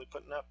not really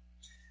putting up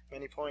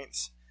many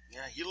points.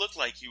 Yeah, he looked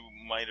like he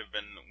might have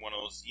been one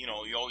of those, you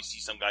always see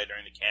some guy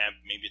during the camp,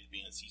 maybe at the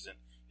beginning of the season,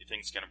 you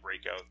think he's going to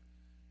break out.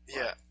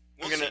 Yeah.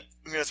 I'm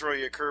gonna throw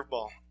you a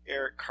curveball.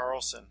 Erik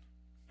Karlsson.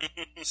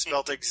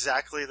 Spelt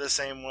exactly the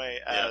same way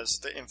as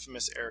the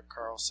infamous Erik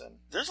Karlsson.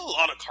 There's a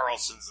lot of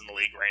Karlssons in the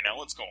league right now.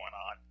 What's going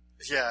on?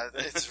 Yeah,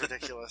 it's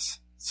ridiculous.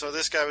 So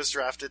this guy was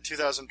drafted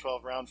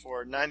 2012 round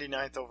 4,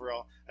 99th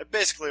overall. I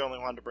basically only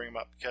wanted to bring him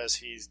up because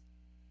he's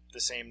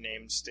the same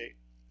namesake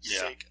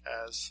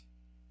as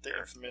the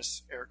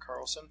infamous Erik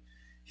Karlsson.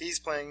 He's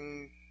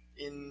playing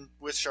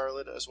with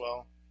Charlotte as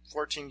well.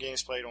 14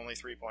 games played, only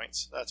 3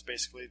 points. That's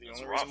basically the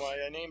only reason why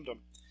I named him.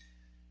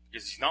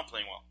 Because he's not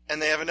playing well.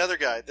 And they have another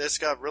guy. This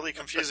got really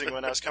confusing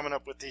when I was coming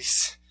up with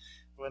these,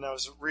 when I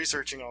was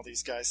researching all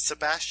these guys.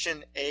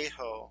 Sebastian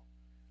Aho.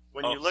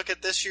 When you look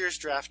at this year's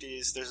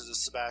draftees, there's a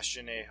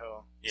Sebastian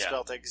Aho.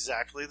 Spelled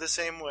exactly the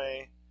same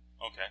way.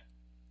 Okay.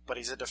 But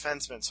he's a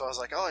defenseman, so I was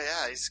like, oh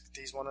yeah, he's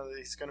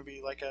going to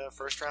be like a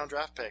first round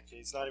draft pick.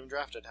 He's not even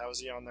drafted. How is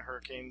he on the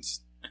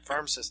Hurricanes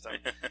farm system?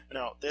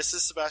 No, this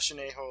is Sebastian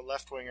Aho,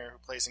 left winger, who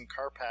plays in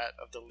Karpat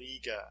of the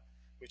Liga,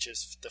 which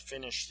is the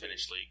Finnish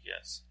league.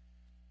 Yes.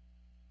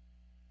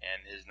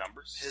 And his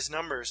numbers? His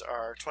numbers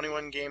are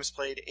 21 games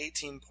played,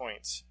 18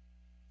 points.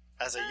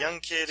 As a young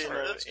kid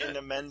in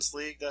a men's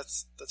league,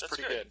 that's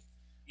pretty good.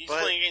 He's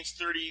playing against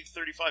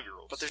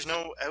 35-year-olds. But there's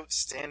no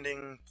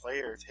outstanding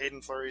player.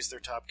 Hayden Fleury's their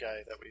top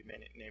guy that we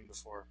named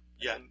before.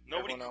 Yeah,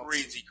 nobody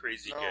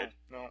crazy good.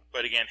 No.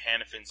 But again,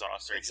 Hannafin's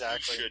awesome.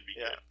 Exactly. He should be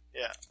good.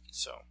 Yeah,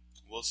 so.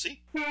 We'll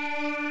see. All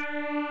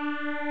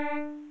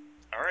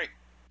right,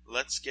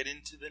 let's get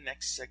into the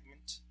next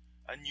segment.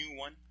 A new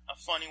one, a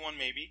funny one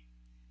maybe.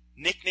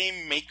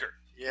 Nickname Maker.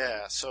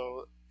 Yeah,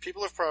 so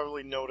people have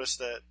probably noticed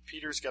that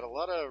Peter's got a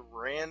lot of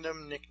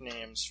random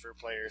nicknames for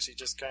players. He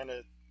just kind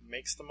of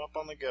makes them up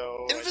on the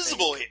go.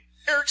 Invisible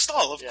Eric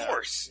Stahl, of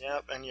course.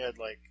 Yep, and you had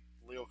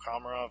Leo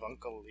Komarov,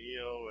 Uncle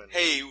Leo. And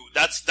hey,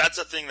 that's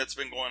a thing that's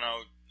been going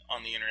out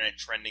on the internet,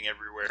 trending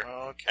everywhere.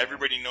 Okay.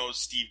 Everybody knows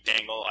Steve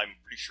Dangle. I'm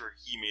pretty sure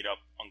he made up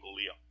Uncle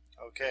Leo.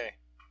 Okay.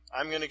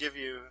 I'm going to give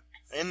you,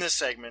 in this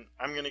segment,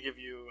 I'm going to give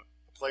you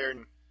a player,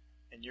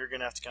 and you're going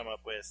to have to come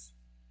up with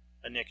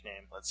a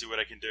nickname. Let's see what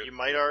I can do. You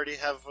might already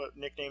have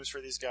nicknames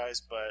for these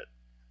guys, but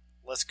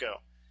let's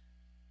go.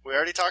 We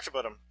already talked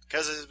about him.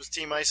 Because it was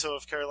Team ISO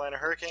of Carolina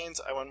Hurricanes,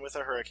 I went with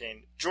a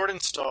Hurricane. Jordan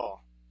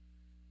Stahl.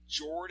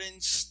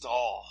 Jordan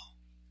Stahl.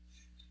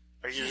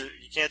 You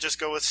can't just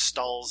go with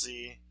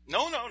Stahlzy.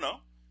 No.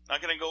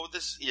 Not going to go with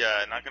this.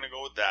 Yeah, not going to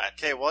go with that.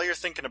 Okay, while you're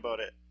thinking about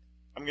it,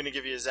 I'm going to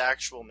give you his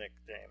actual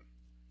nickname.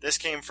 This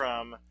came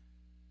from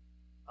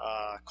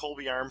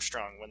Colby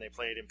Armstrong when they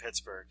played in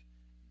Pittsburgh.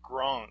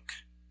 Gronk.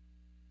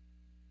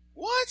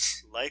 What?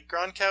 Like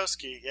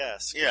Gronkowski,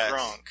 yes. Yes.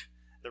 Gronk.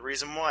 The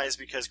reason why is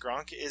because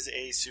Gronk is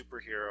a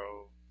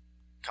superhero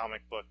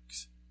comic book.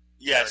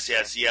 Yes, he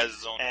has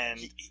his own. And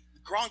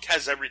Gronk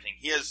has everything.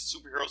 He has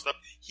superhero stuff.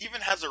 He even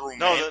has a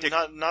romantic...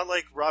 No, not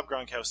like Rob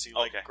Gronkowski.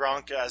 Like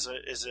Gronk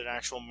is an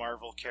actual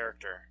Marvel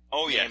character.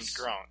 Oh, named yes.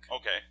 Gronk.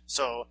 Okay.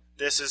 So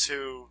this is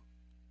who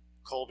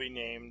Colby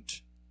named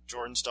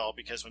Jordan Stahl,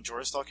 because when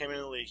Jordan Stahl came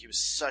into the league, he was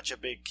such a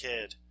big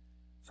kid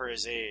for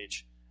his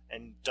age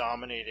and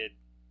dominated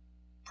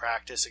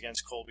practice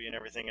against Colby and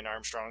everything, and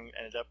Armstrong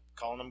ended up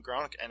calling him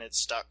Gronk, and it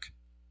stuck.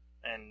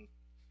 And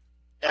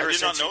I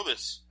did not know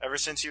this. Ever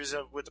since he was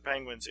with the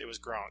Penguins, it was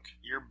Gronk.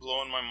 You're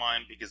blowing my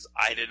mind because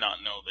I did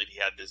not know that he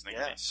had this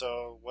nickname. Yeah.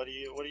 So what are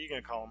you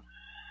going to call him?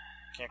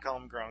 Can't call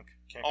him Gronk.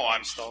 I'm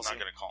not going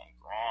to call him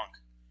Gronk.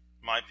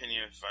 In my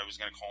opinion, if I was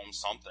going to call him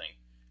something,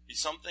 he's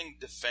something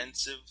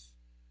defensive,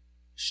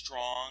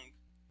 strong,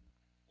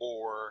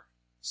 or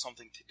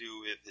something to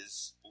do with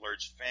his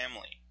large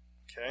family.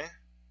 Okay.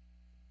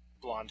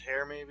 Blonde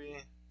hair, maybe?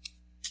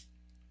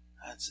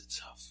 That's a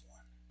tough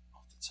one.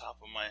 Off the top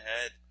of my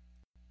head.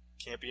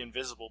 Can't be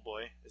Invisible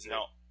Boy, is it?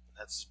 No,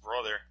 that's his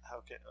brother.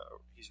 How can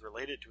he's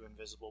related to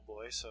Invisible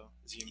Boy, so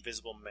is he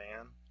Invisible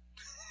Man?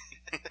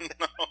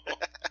 No.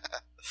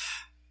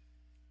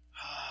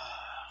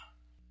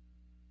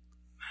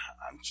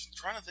 I'm just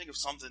trying to think of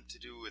something to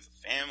do with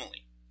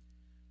family,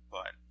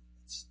 but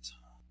it's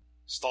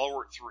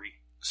Stalwart 3.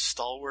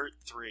 Stalwart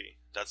 3.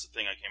 That's the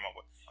thing I came up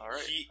with. All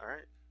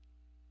right.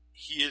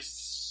 He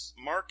is...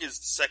 Mark is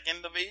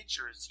second of age,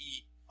 or is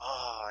he...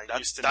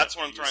 That's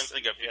what I'm trying to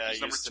think of. Yeah,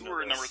 he's number 2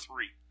 or number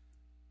 3?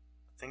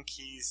 I think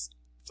he's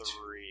 3.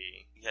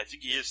 Yeah, I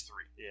think he is 3.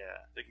 Yeah.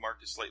 I think Mark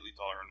is slightly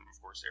taller, and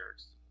of course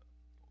Eric's the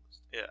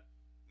oldest. Yeah.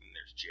 And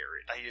there's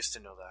Jared. I used to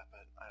know that,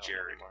 but I don't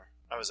know anymore.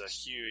 I was a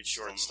huge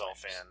Jordan Stahl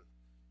fan.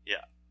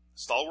 Yeah.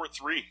 Stalwart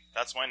 3.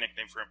 That's my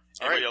nickname for him.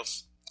 Anybody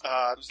else?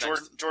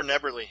 Jordan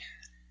Eberle.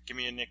 Give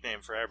me a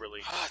nickname for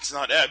Eberle. It's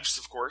not Ebbs,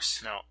 of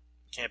course. No.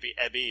 Can't be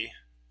Ebby.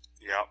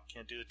 Yeah.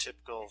 Can't do the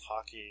typical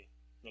hockey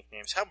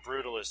nicknames. How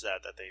brutal is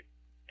that they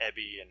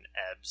Ebby and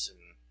Ebbs, and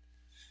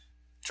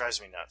it drives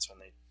me nuts when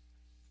they...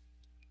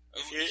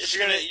 You're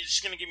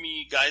just gonna give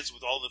me guys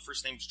with all the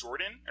first names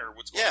Jordan, or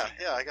what's going on?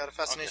 Yeah, I got a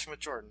fascination with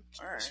Jordan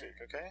this week,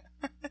 okay?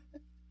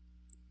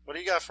 What do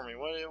you got for me?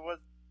 What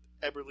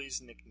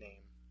Eberle's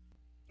nickname?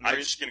 I'm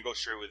just gonna go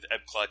straight with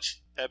Eb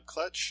Clutch. Eb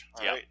Clutch?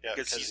 Yeah,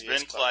 because he's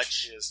been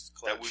clutch. He is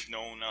clutch. That we've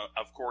known,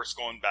 of course,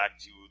 going back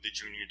to the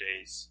junior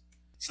days.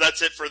 So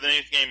that's it for the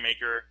nickname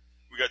maker.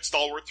 We got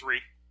Stalwart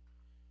 3,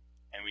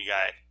 and we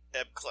got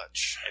Eb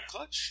Clutch. Eb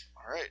Clutch.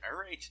 All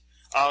right.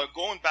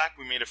 Going back,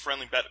 we made a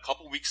friendly bet a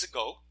couple weeks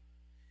ago,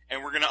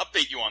 and we're going to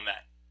update you on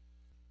that.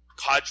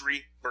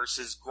 Kadri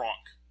versus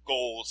Gronk.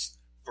 Goals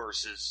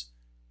versus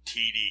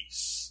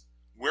TDs.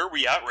 Where are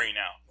we at right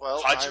now?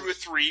 Well, Kadri with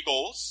 3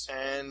 goals.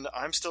 And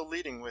I'm still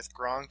leading with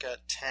Gronk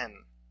at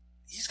 10.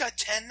 He's got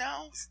 10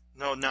 now?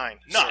 No, 9. 9.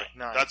 Sorry,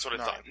 9. That's what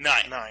I thought.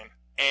 9.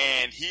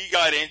 And he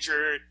got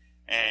injured,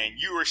 and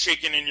you were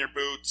shaking in your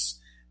boots.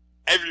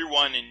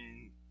 Everyone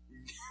in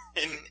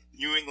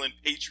New England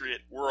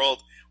Patriot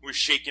world was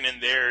shaking in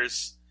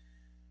theirs.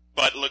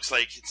 But it looks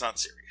like it's not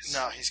serious.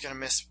 No, he's going to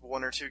miss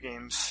 1 or 2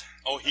 games.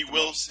 Oh, he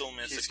will still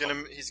miss. He's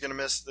going to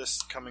miss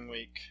this coming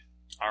week.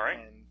 All right.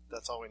 And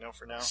that's all we know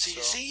for now.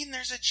 See,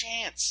 there's a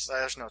chance.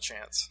 There's no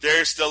chance.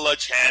 There's still a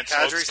chance.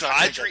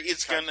 Kadri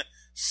is going to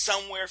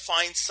somewhere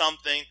find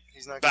something.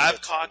 He's not.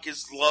 Babcock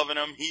is loving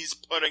him. He's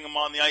putting him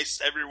on the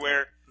ice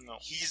everywhere. No.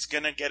 He's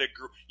going to get a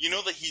groove. You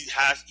know that he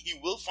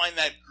will find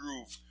that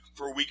groove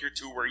for a week or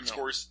two where he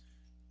scores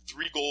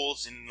 3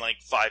 goals in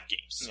like 5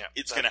 games. Yeah,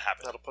 it's going to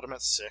happen. That'll put him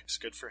at 6.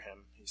 Good for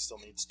him. He still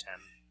needs 10.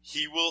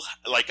 He will,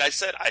 like I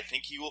said, I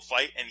think he will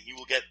fight, and he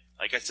will get,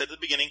 like I said at the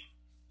beginning,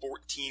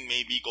 14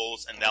 maybe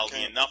goals, and that'll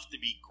be enough to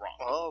beat Gronk.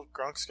 Well,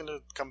 Gronk's going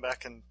to come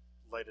back and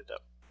light it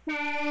up.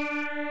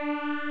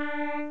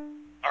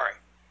 All right.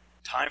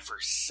 Time for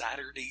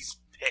Saturday's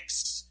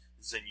Picks.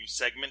 This is a new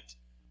segment.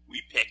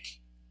 We pick.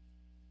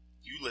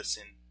 You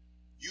listen.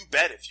 You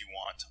bet if you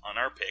want on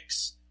our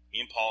picks. Me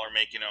and Paul are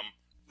making them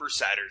for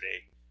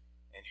Saturday.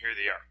 And here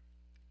they are.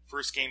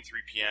 First game,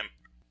 3 p.m.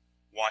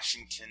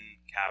 Washington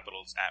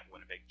Capitals at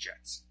Winnipeg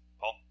Jets.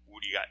 Paul,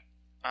 what do you got?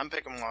 I'm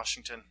picking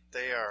Washington.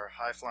 They are a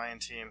high-flying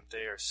team.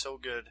 They are so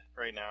good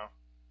right now.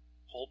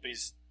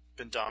 Holtby's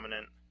been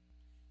dominant.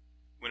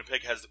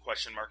 Winnipeg has the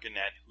question mark in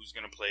net. Who's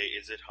going to play?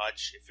 Is it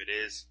Hutch? If it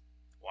is,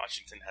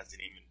 Washington has an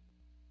even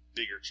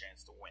bigger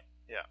chance to win.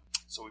 Yeah.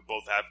 So we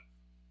both have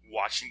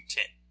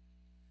Washington.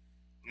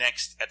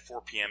 Next, at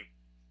 4 p.m.,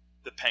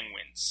 the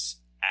Penguins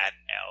at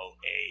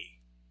L.A.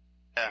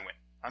 Yeah.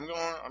 I'm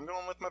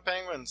going with my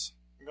Penguins.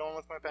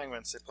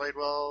 They played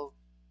well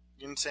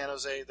in San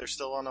Jose. They're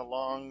still on a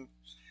long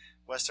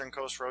Western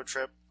Coast road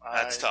trip.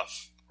 That's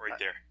tough right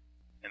there.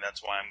 And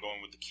that's why I'm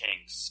going with the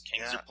Kings.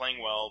 Kings are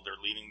playing well.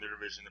 They're leading their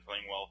division. They're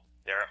playing well.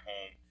 They're at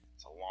home.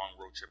 It's a long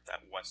road trip.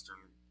 That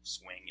Western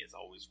swing is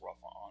always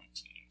rough on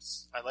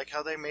teams. I like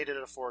how they made it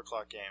a 4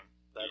 o'clock game.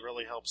 that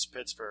really helps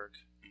Pittsburgh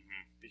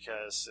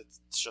because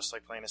it's just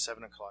like playing a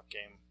 7 o'clock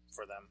game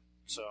for them.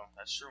 So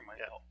that's true. Might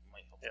help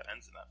the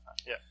Pens in that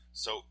fact. Yeah.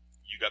 So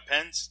you got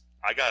Pens.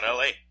 I got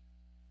LA.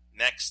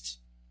 Next,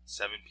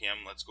 7 p.m.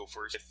 Let's go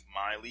first with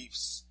my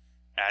Leafs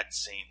at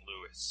St.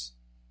 Louis.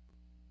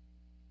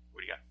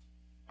 What do you got?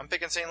 I'm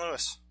picking St.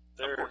 Louis.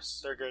 They're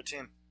a good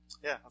team.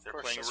 Yeah,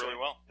 they're playing really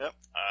well. Yep.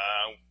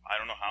 I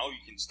don't know how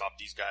you can stop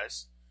these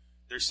guys.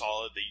 They're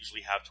solid. They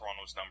usually have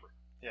Toronto's number.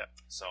 Yeah.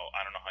 So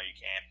I don't know how you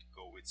can't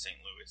go with St.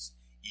 Louis,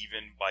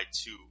 even by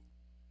 2.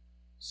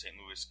 St.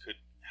 Louis could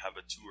have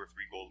a 2 or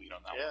 3 goal lead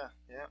on that one.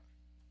 Yeah.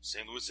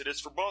 St. Louis it is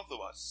for both of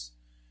us.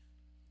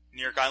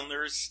 New York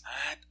Islanders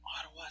at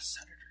Ottawa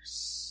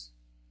Senators.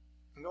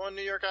 I'm going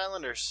New York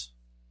Islanders.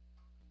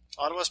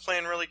 Ottawa's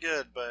playing really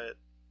good, but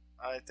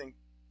I think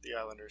the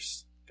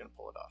Islanders are going to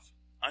pull it off.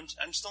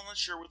 I'm still not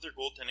sure with their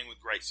goaltending with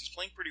Grice. He's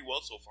playing pretty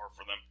well so far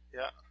for them.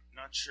 Yeah.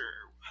 Not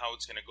sure how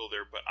it's going to go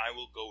there, but I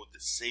will go with the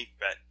safe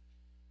bet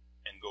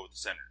and go with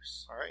the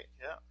Senators. All right,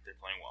 yeah. They're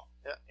playing well.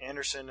 Yeah,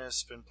 Anderson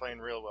has been playing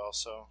real well,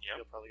 so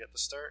he'll probably get the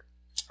start.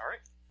 All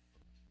right.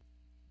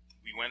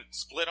 We went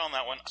split on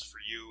that one for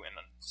you and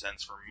a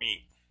sense for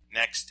me.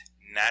 Next,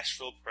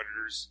 Nashville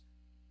Predators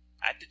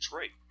at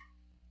Detroit.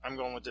 I'm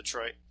going with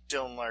Detroit.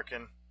 Dylan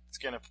Larkin is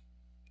going to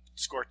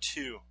score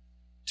 2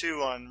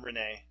 on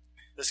Rene.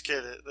 This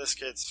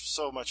kid's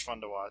so much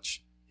fun to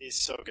watch.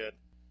 He's so good.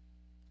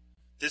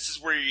 This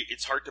is where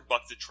it's hard to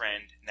buck the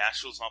trend.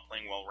 Nashville's not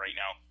playing well right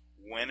now.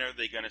 When are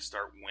they going to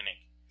start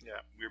winning?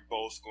 Yeah. We're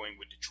both going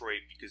with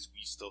Detroit because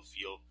we still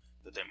feel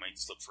that they might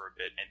slip for a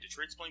bit. And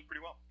Detroit's playing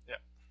pretty well.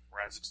 Yeah.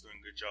 Razik's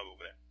doing a good job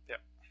over there.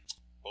 Yeah.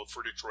 Both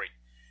for Detroit.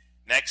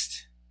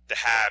 Next, the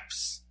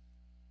Habs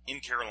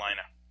in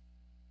Carolina.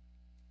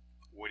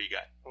 What do you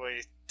got?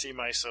 We team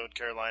ISO'd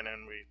Carolina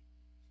and we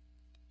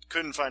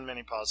couldn't find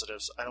many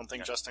positives. I don't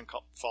think Justin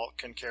Falk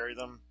can carry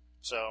them.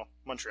 So,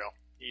 Montreal.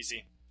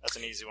 Easy. That's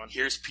an easy one.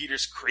 Here's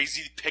Peter's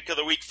crazy pick of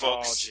the week,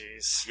 folks. Oh,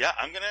 jeez. Yeah,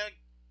 I'm going to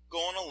go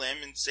on a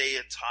limb and say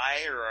a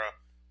tie or a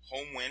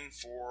home win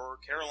for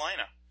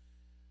Carolina.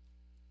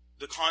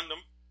 The Condom,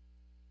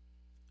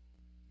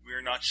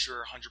 we're not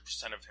sure 100%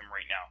 of him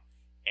right now.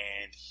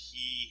 And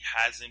he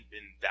hasn't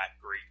been that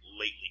great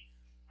lately.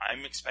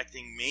 I'm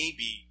expecting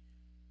maybe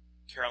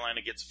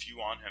Carolina gets a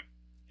few on him.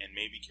 And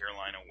maybe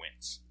Carolina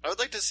wins. I would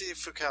like to see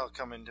Foucault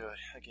come into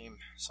a game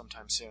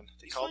sometime soon.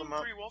 He's called him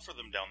up pretty well for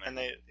them down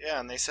there.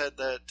 And they said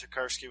that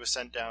Tokarski was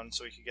sent down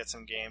so he could get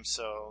some games.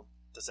 So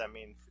does that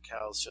mean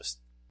Foucault's just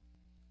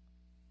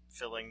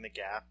filling the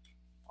gap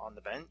on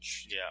the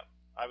bench? Yeah.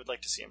 I would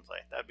like to see him play.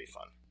 That'd be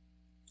fun.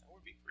 That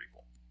would be pretty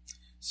cool.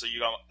 So you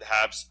got the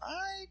Habs.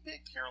 I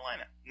picked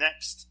Carolina.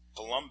 Next,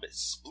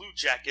 Columbus Blue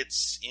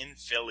Jackets in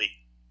Philly.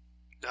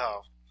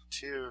 Oh,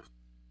 2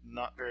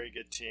 not very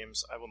good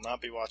teams. I will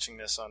not be watching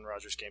this on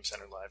Rogers Game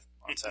Center Live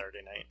on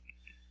Saturday night.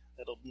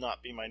 It'll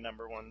not be my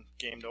number 1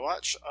 game to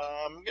watch.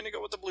 I'm going to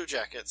go with the Blue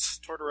Jackets.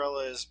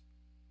 Tortorella has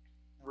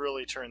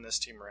really turned this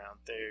team around.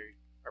 They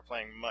are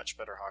playing much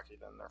better hockey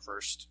than their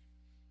first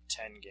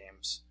 10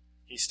 games.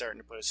 He's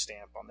starting to put a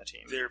stamp on the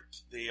team.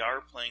 They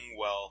are playing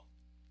well,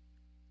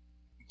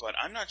 but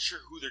I'm not sure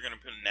who they're going to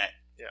put in net.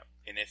 Yeah.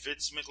 And if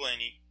it's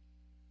McElhinney,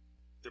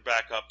 their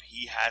backup,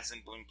 he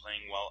hasn't been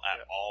playing well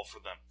at all for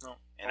them. No.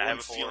 And I have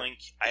a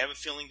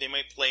feeling they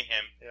might play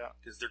him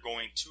because they're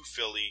going to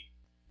Philly.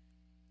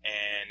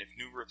 And if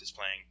Newworth is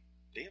playing,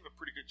 they have a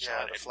pretty good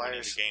shot at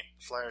winning the game.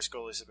 The Flyers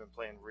goalies have been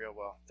playing real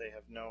well.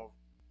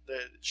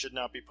 That should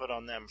not be put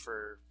on them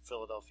for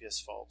Philadelphia's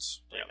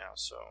faults right now.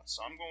 So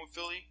I'm going with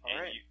Philly,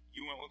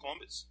 you went with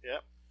Columbus.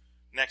 Yep.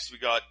 Next, we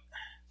got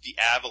the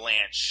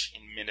Avalanche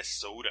in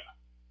Minnesota.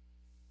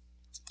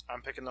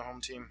 I'm picking the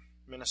home team,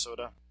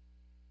 Minnesota.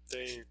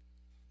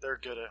 They're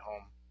good at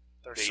home.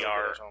 They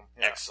are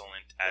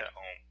excellent at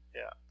home.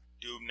 Yeah.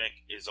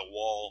 Dubnyk is a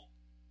wall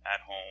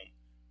at home,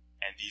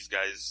 and these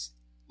guys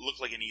look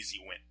like an easy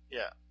win.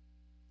 Yeah.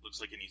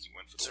 Looks like an easy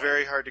win for It's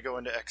very hard to go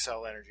into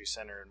XL Energy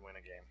Center and win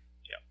a game.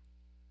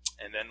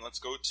 Yeah. And then let's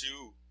go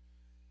to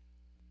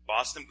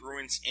Boston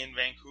Bruins in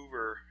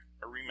Vancouver,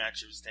 a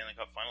rematch of the Stanley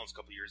Cup Finals a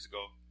couple years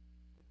ago.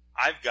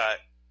 I've got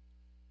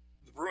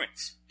the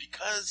Bruins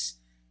because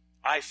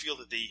I feel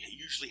that they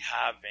usually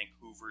have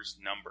Vancouver's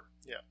number.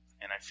 Yeah.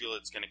 And I feel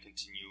it's going to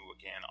continue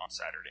again on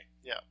Saturday.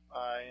 Yeah,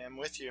 I am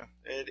with you.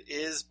 It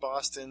is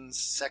Boston's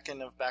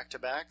second of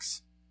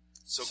back-to-backs.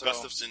 So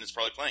Gustafsson is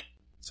probably playing.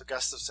 So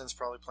Gustafsson's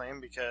probably playing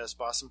because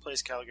Boston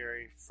plays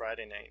Calgary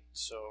Friday night.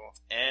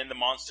 And the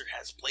Monster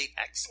has played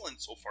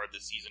excellent so far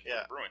this season for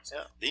the Bruins.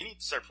 Yeah. They need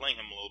to start playing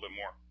him a little bit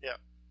more. Yeah.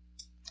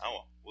 Oh,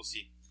 well, we'll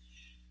see.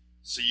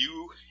 So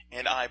you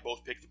and I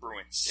both picked the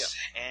Bruins.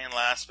 Yeah. And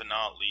last but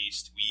not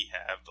least, we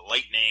have the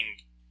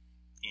Lightning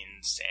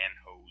in San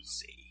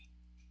Jose.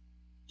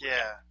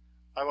 Yeah.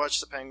 I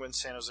watched the Penguins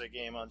San Jose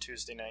game on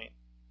Tuesday night.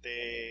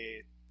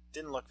 They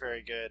didn't look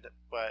very good,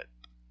 but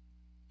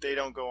they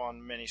don't go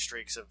on many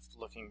streaks of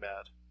looking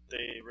bad.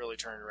 They really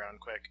turn it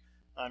around quick.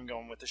 I'm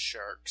going with the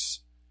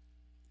Sharks.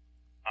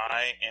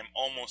 I am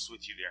almost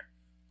with you there.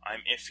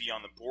 I'm iffy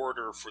on the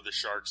border for the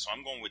Sharks, so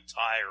I'm going with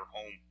tie or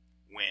home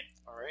win.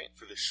 All right.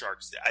 For the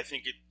Sharks. I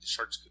think the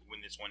Sharks could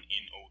win this one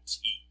in OT.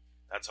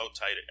 That's how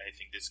tight I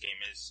think this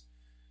game is.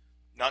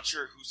 Not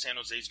sure who San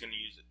Jose is going to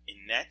use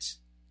in net.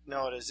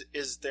 No, it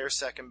is their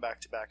second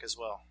back-to-back as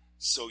well.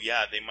 So,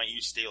 yeah, they might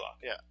use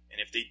Stalock. Yeah.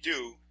 And if they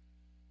do,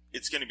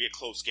 it's going to be a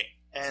close game.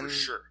 And for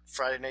sure.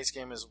 Friday night's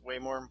game is way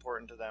more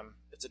important to them.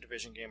 It's a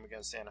division game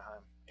against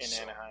Anaheim.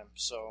 Anaheim.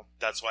 So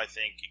that's why I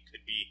think it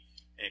could be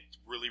a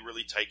really,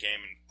 really tight game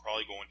and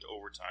probably go into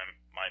overtime,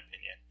 in my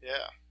opinion.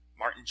 Yeah.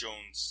 Martin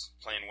Jones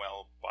playing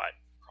well, but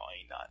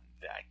probably not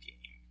in that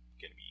game.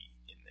 Going to be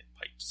in the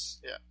pipes.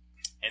 Yeah.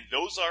 And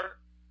those are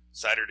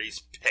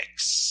Saturday's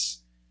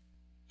picks.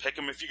 Pick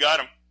them if you got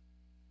them.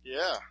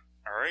 Yeah.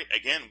 All right.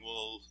 Again,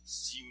 we'll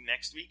see you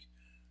next week.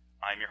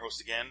 I'm your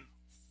host again,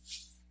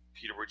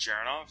 Peter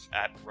Wojciaranow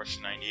at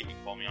Russian98. You can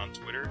follow me on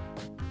Twitter.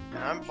 And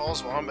I'm Paul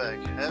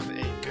Zwombek. Have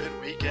a good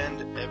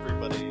weekend,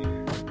 everybody.